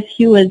if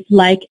you would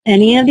like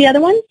any of the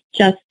other ones,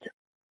 just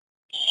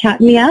chat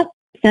me up,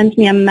 send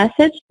me a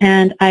message,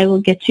 and I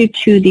will get you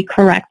to the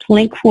correct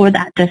link for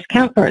that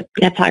discount, or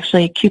it's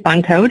actually a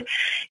coupon code,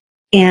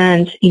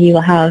 and you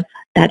will have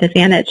that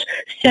advantage.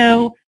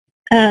 So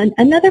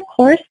another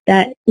course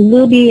that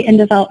will be in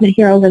development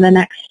here over the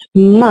next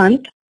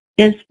month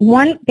is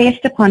one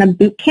based upon a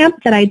boot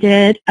camp that I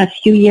did a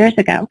few years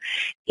ago.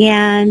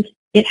 And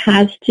it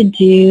has to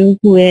do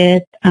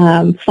with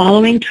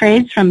following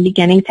trades from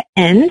beginning to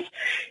end.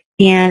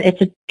 And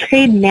it's a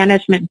trade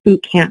management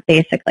boot camp,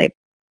 basically.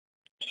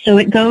 So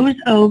it goes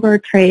over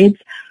trades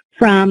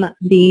from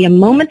the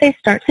moment they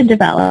start to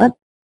develop,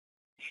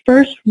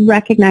 first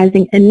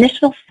recognizing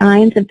initial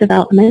signs of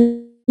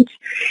development,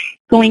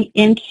 going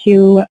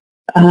into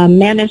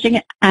managing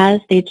it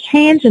as they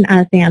change and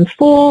as they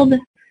unfold,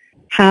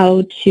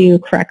 how to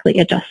correctly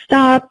adjust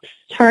stops,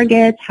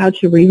 targets, how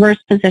to reverse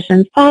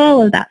positions,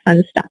 all of that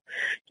fun stuff.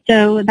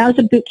 So that was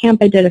a boot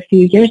camp I did a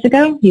few years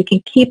ago. You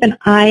can keep an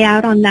eye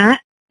out on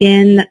that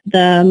in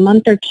the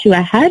month or two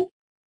ahead.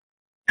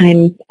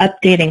 I'm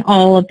updating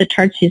all of the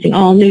charts using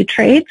all new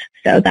trades,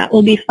 so that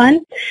will be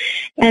fun.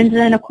 And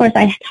then, of course,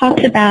 I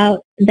talked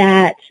about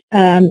that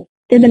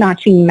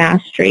Fibonacci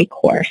Mastery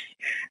course,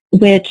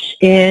 which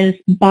is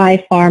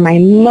by far my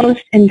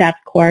most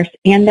in-depth course.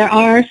 And there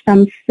are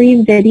some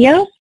free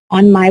videos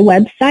on my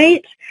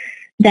website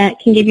that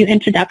can give you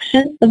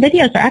introductions. The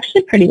videos are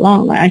actually pretty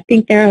long. I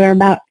think they're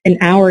about an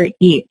hour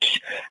each.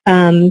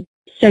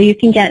 So you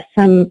can get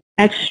some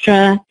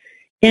extra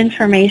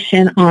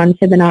information on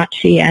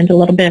Fibonacci and a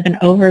little bit of an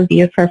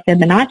overview for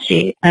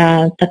Fibonacci.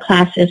 The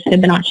class is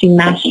Fibonacci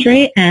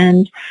Mastery,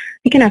 and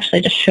I can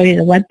actually just show you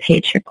the web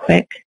page here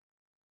quick.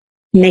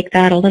 Make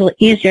that a little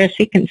easier so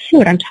you can see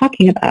what I'm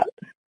talking about.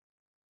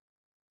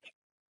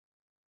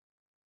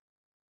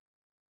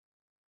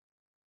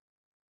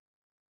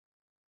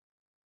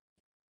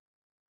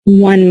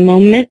 One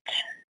moment.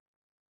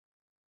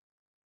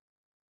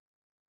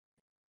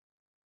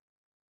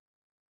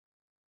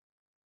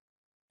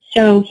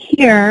 So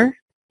here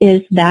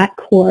is that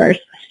course.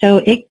 So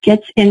it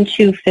gets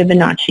into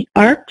Fibonacci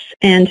arcs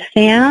and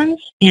fans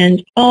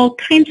and all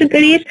kinds of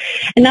goodies.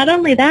 And not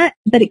only that,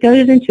 but it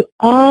goes into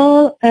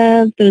all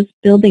of those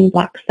building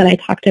blocks that I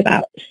talked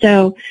about.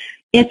 So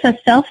it's a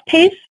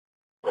self-paced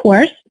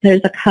course.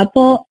 There's a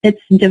couple.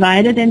 It's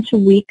divided into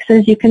weeks,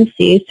 as you can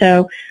see.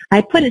 So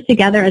I put it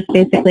together as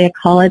basically a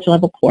college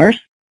level course.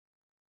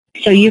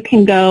 So you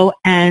can go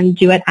and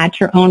do it at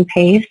your own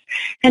pace.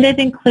 And it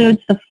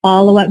includes the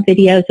follow-up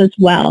videos as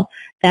well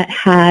that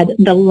had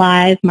the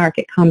live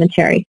market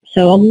commentary.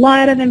 So a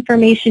lot of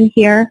information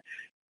here.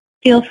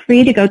 Feel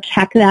free to go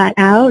check that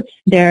out.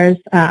 There's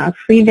a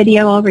free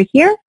video over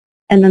here,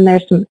 and then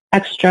there's some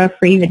extra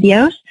free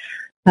videos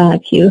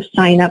if you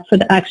sign up for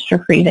the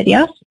extra free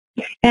videos.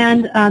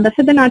 And the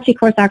Fibonacci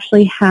course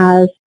actually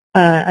has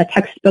a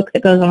textbook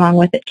that goes along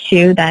with it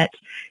too that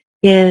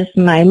is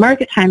my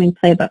market timing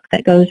playbook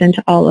that goes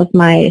into all of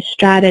my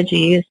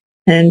strategies,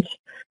 and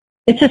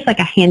it's just like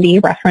a handy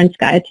reference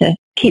guide to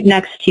keep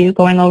next to you,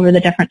 going over the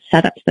different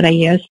setups that I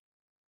use.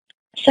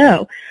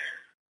 So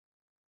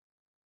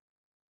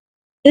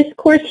this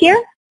course here,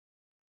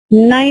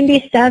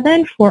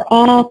 97 for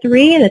all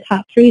three, the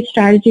top three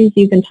strategies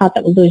you've been taught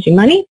that will lose you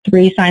money,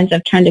 3 signs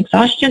of trend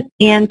exhaustion,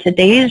 and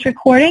today's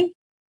recording,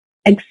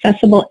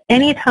 accessible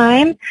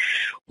anytime.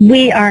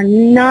 We are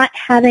not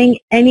having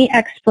any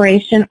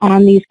expiration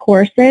on these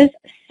courses.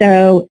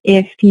 So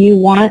if you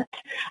want,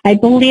 I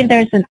believe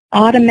there's an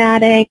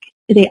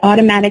they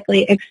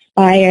automatically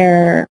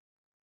expire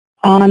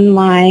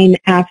online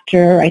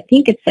after, I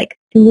think it's like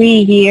 3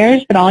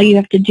 years, but all you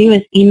have to do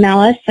is email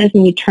us and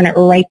we turn it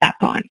right back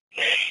on.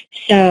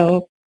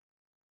 So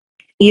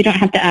you don't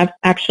have to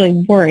actually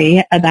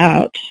worry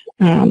about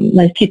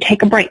if you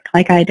take a break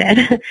like I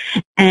did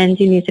and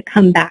you need to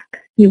come back.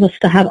 You will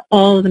still have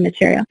all of the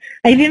material.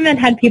 I've even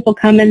had people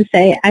come and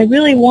say, I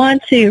really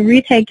want to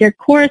retake your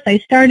course. I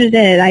started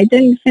it. I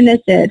didn't finish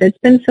it. It's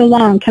been so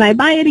long. Can I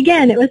buy it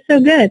again? It was so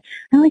good.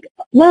 I'm like,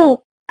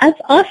 well, that's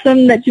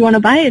awesome that you want to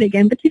buy it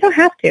again, but you don't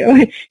have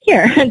to.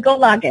 Here, go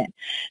log in.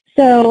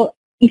 So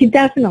you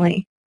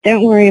definitely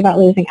don't worry about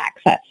losing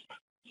access.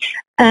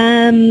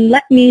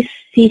 Let me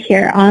see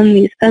here on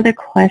these other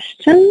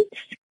questions.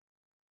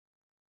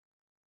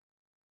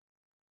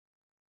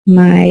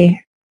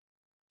 My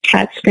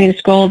cat screen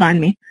scrolled on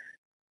me.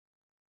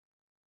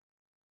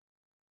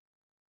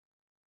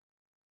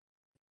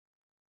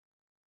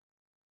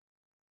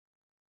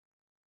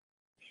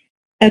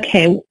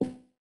 Okay,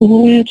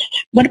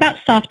 what about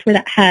software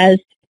that has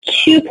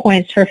 2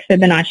 points for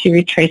Fibonacci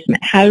retracement?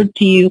 How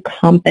do you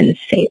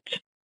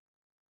compensate?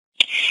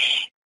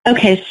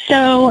 Okay,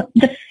 so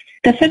the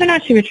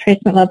Fibonacci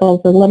retracement level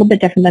is a little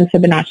bit different than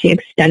Fibonacci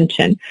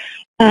extension.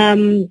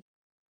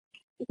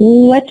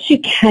 What you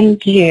can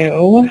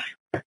do,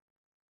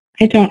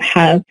 I don't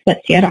have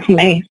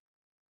my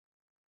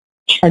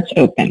charts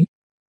open.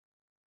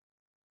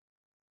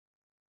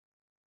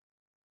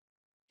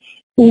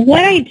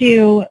 What I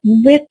do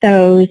with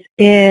those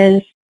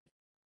is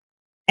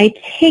I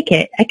take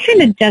it, I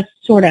kind of just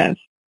sort of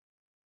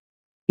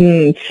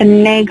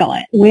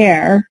finagle it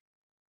where,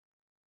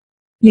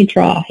 let me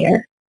draw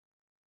here.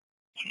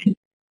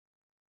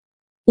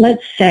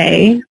 Let's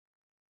say,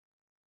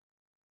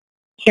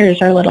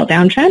 here's our little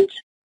downtrend,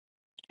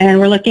 and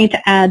we're looking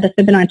to add the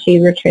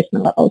Fibonacci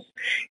retracement levels.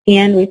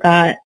 And we've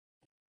got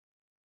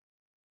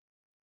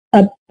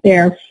a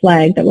bear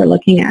flag that we're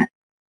looking at.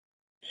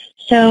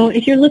 So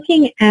if you're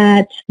looking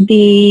at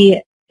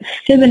the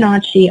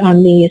Fibonacci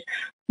on these,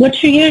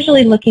 what you're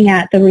usually looking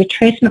at, the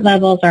retracement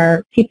levels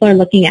are, people are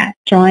looking at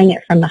drawing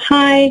it from the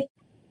high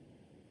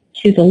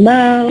to the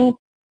low,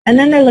 and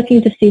then they're looking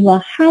to see, well,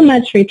 how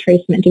much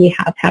retracement do we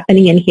have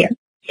happening in here?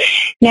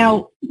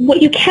 Now,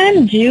 what you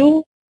can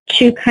do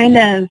to kind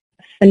of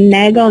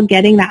finagle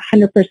getting that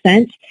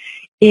 100%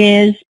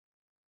 is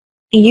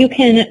you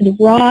can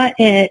draw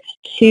it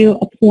to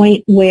a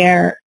point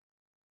where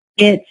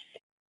it's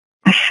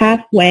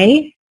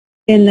halfway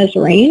in this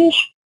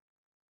range.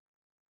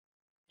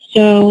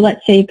 So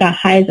let's say you've got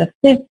highs of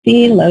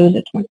 50, lows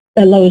of 20,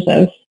 lows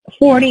of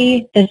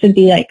 40. This would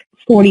be like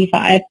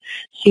 45.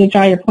 So you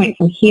draw your point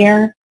from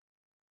here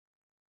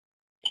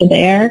to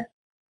there,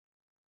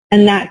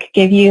 and that could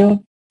give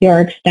you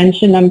your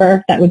extension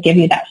number. That would give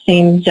you that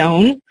same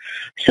zone.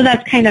 So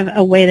that's kind of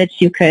a way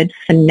that you could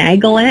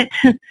finagle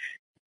it,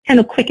 kind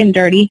of quick and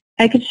dirty.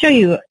 I could show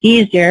you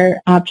easier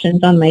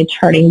options on my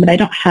charting, but I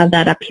don't have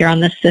that up here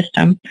on this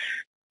system.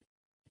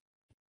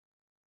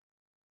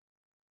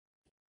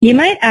 You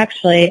might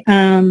actually,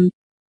 I'm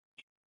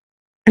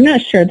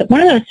not sure, that one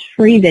of those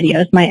free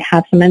videos might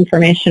have some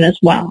information as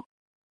well.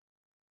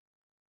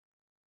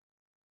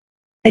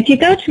 If you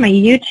go to my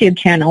YouTube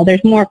channel,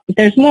 there's more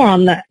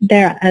on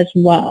there as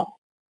well.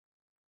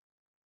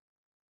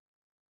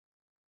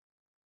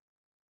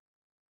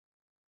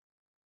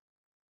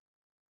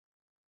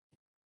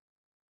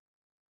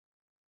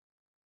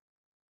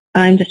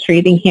 I'm just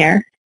reading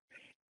here.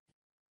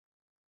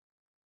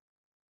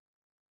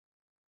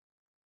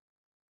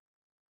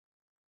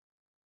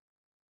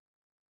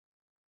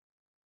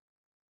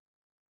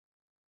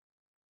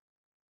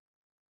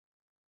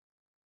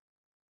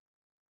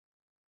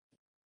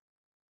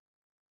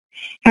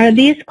 Are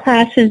these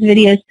classes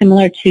videos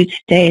similar to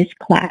today's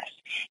class?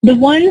 The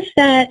ones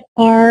that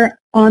are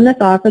on this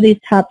offer, these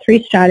top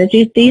 3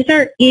 strategies, these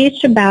are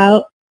each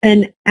about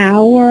an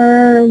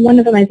hour. One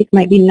of them I think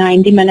might be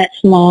 90 minutes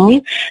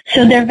long.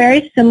 So they're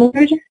very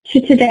similar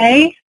to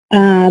today,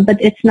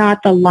 but it's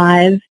not the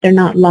live, they're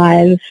not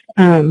live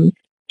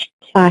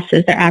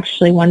classes. They're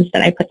actually ones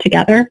that I put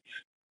together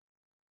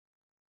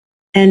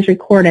and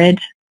recorded.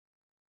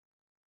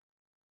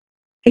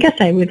 I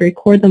guess I would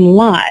record them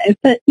live,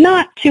 but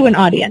not to an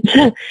audience.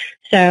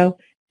 So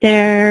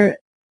they're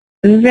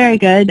very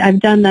good. I've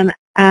done them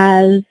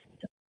as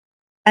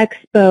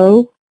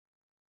expo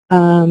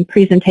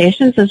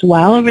presentations as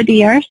well over the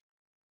years,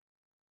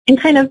 and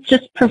kind of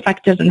just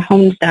perfected and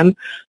honed them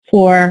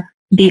for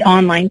the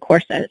online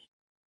courses.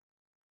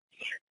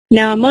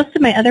 Now, most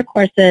of my other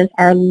courses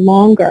are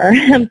longer.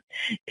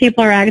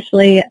 People are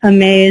actually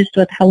amazed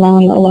with how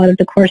long a lot of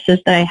the courses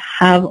that I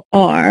have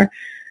are.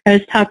 I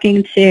was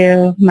talking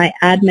to my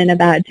admin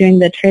about doing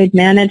the trade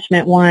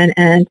management one,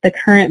 and the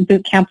current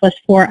boot camp was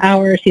 4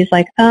 hours. He's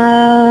like,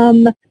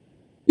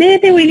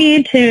 maybe we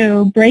need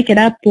to break it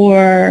up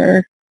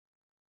or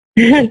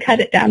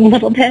cut it down a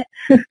little bit.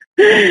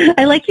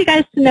 I like you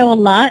guys to know a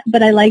lot,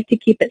 but I like to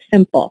keep it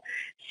simple.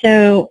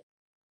 So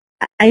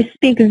I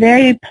speak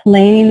very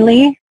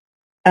plainly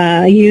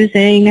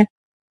using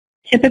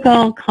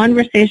typical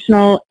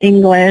conversational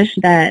English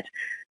that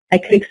I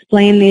could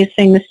explain these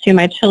things to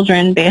my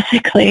children,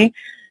 basically.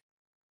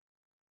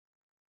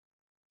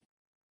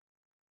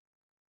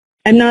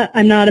 I'm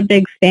not a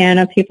big fan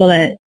of people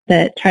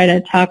that try to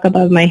talk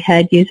above my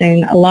head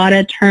using a lot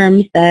of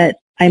terms that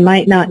I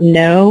might not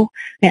know.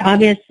 I mean,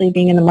 obviously,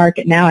 being in the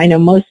market now, I know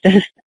most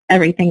of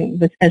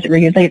everything as it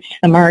relates to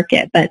the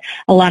market, but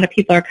a lot of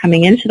people are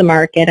coming into the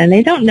market and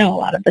they don't know a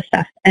lot of the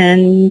stuff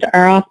and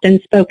are often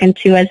spoken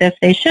to as if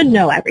they should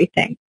know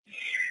everything.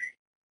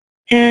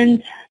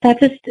 And that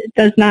just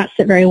does not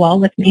sit very well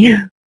with me.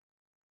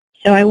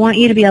 So I want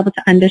you to be able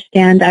to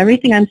understand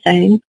everything I'm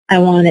saying. I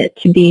want it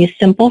to be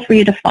simple for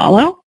you to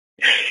follow.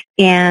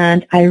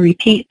 And I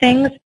repeat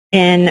things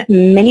in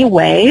many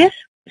ways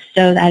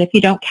so that if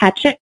you don't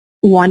catch it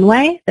one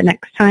way, the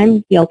next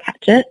time you'll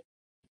catch it.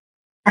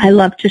 I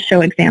love to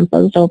show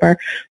examples over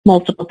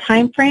multiple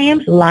time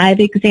frames, live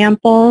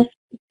examples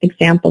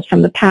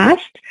from the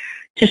past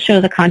to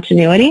show the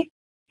continuity,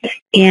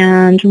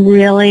 and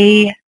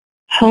really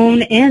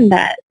hone in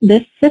that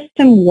this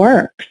system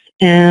works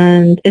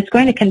and it's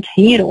going to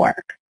continue to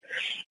work.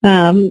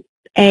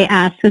 A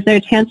asks, is there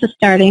a chance of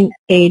starting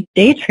a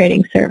day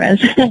trading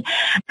service?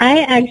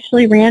 I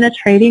actually ran a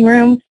trading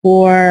room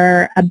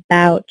for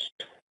about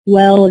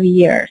 12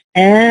 years.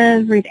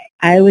 Every day.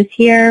 I was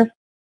here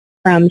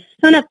from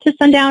sunup to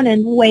sundown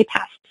and way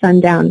past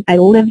sundown. I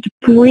lived,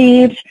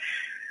 breathed,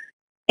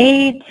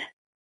 ate,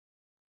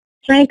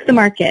 drank the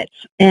market,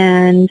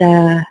 and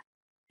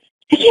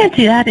I can't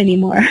do that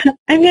anymore.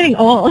 I'm getting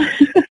old.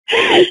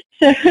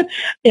 So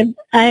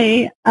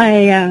I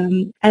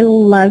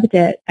loved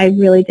it. I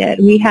really did.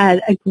 We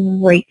had a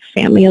great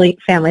family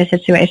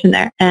situation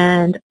there,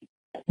 and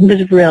it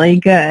was really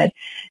good.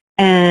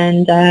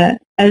 And I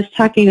was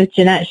talking with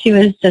Jeanette. She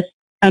was just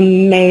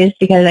amazed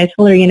because I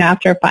told her,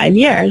 after 5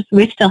 years,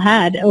 we still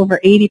had over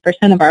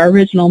 80% of our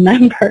original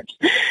members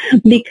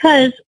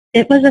because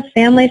it was a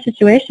family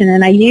situation.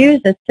 And I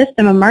used a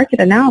system of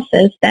market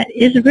analysis that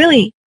is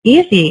really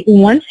easy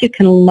once you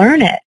can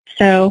learn it.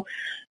 So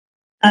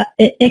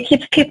it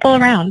keeps people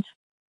around,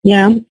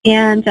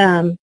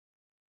 And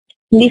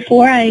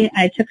before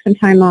I took some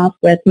time off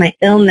with my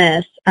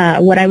illness,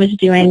 what I was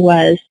doing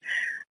was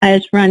I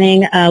was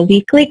running a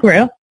weekly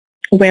group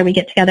where we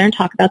get together and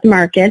talk about the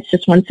markets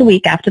just once a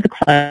week after the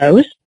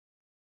close.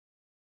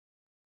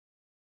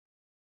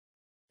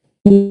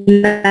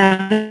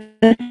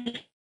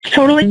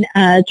 Totally.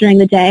 During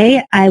the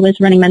day, I was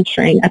running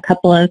mentoring a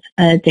couple of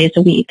days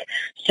a week.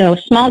 So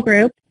small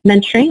group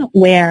mentoring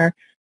where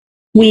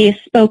we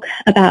spoke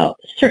about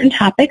certain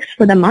topics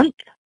for the month,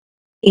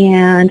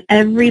 and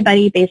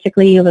everybody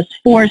basically was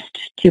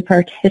forced to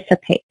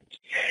participate.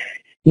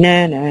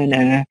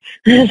 No.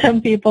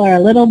 Some people are a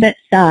little bit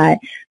shy,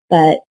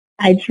 but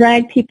I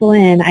drag people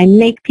in. I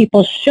make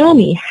people show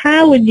me,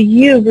 how would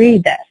you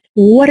read this?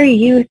 What are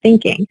you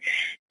thinking?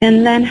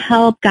 And then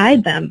help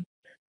guide them.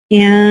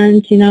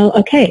 And,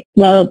 okay,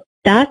 well,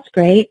 that's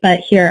great, but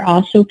here,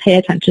 also pay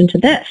attention to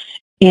this.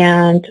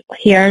 And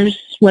here's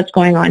what's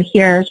going on.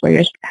 Here's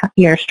where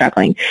you're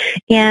struggling.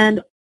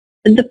 And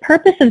the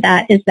purpose of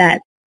that is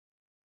that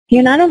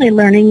you're not only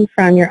learning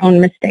from your own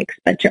mistakes,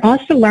 but you're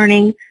also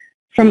learning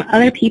from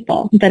other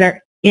people that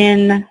are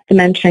in the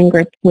mentoring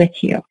group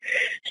with you.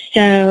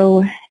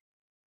 So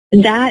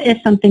that is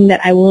something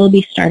that I will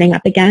be starting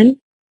up again.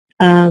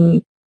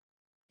 And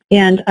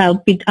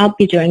I'll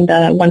be doing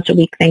the once a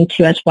week thing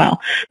too as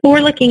well. But we're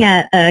looking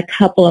at a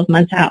couple of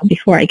months out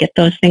before I get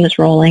those things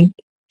rolling.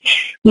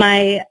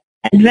 My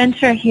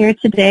adventure here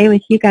today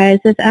with you guys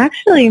is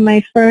actually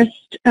my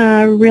first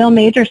real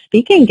major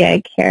speaking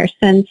gig here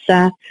since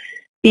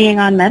being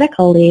on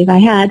medical leave. I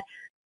had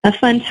a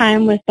fun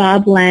time with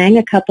Bob Lang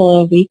a couple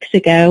of weeks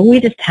ago. We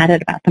just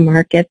chatted about the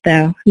market,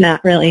 though,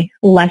 not really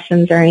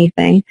lessons or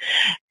anything.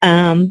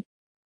 But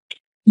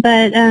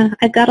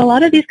I've got a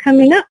lot of these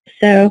coming up,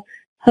 so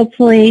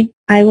hopefully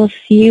I will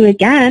see you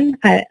again.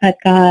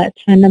 I've got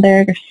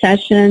another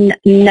session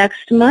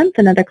next month,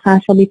 another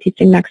class I'll be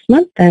teaching next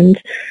month, and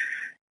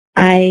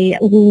I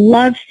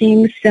love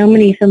seeing so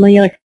many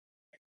familiar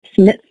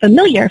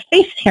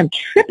faces. I'm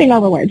tripping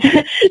over words.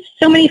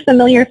 So many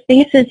familiar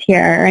faces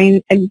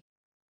here. I've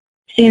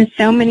seen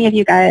so many of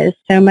you guys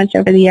so much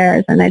over the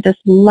years, and I just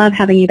love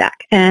having you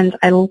back. And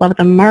I love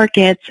the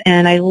markets,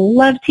 and I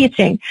love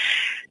teaching.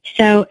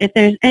 So if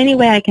there's any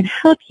way I can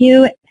help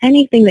you,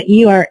 anything that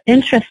you are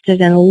interested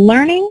in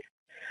learning,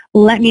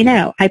 let me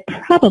know. I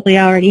probably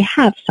already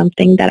have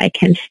something that I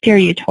can steer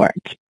you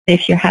towards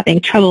if you're having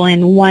trouble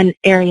in one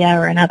area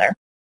or another.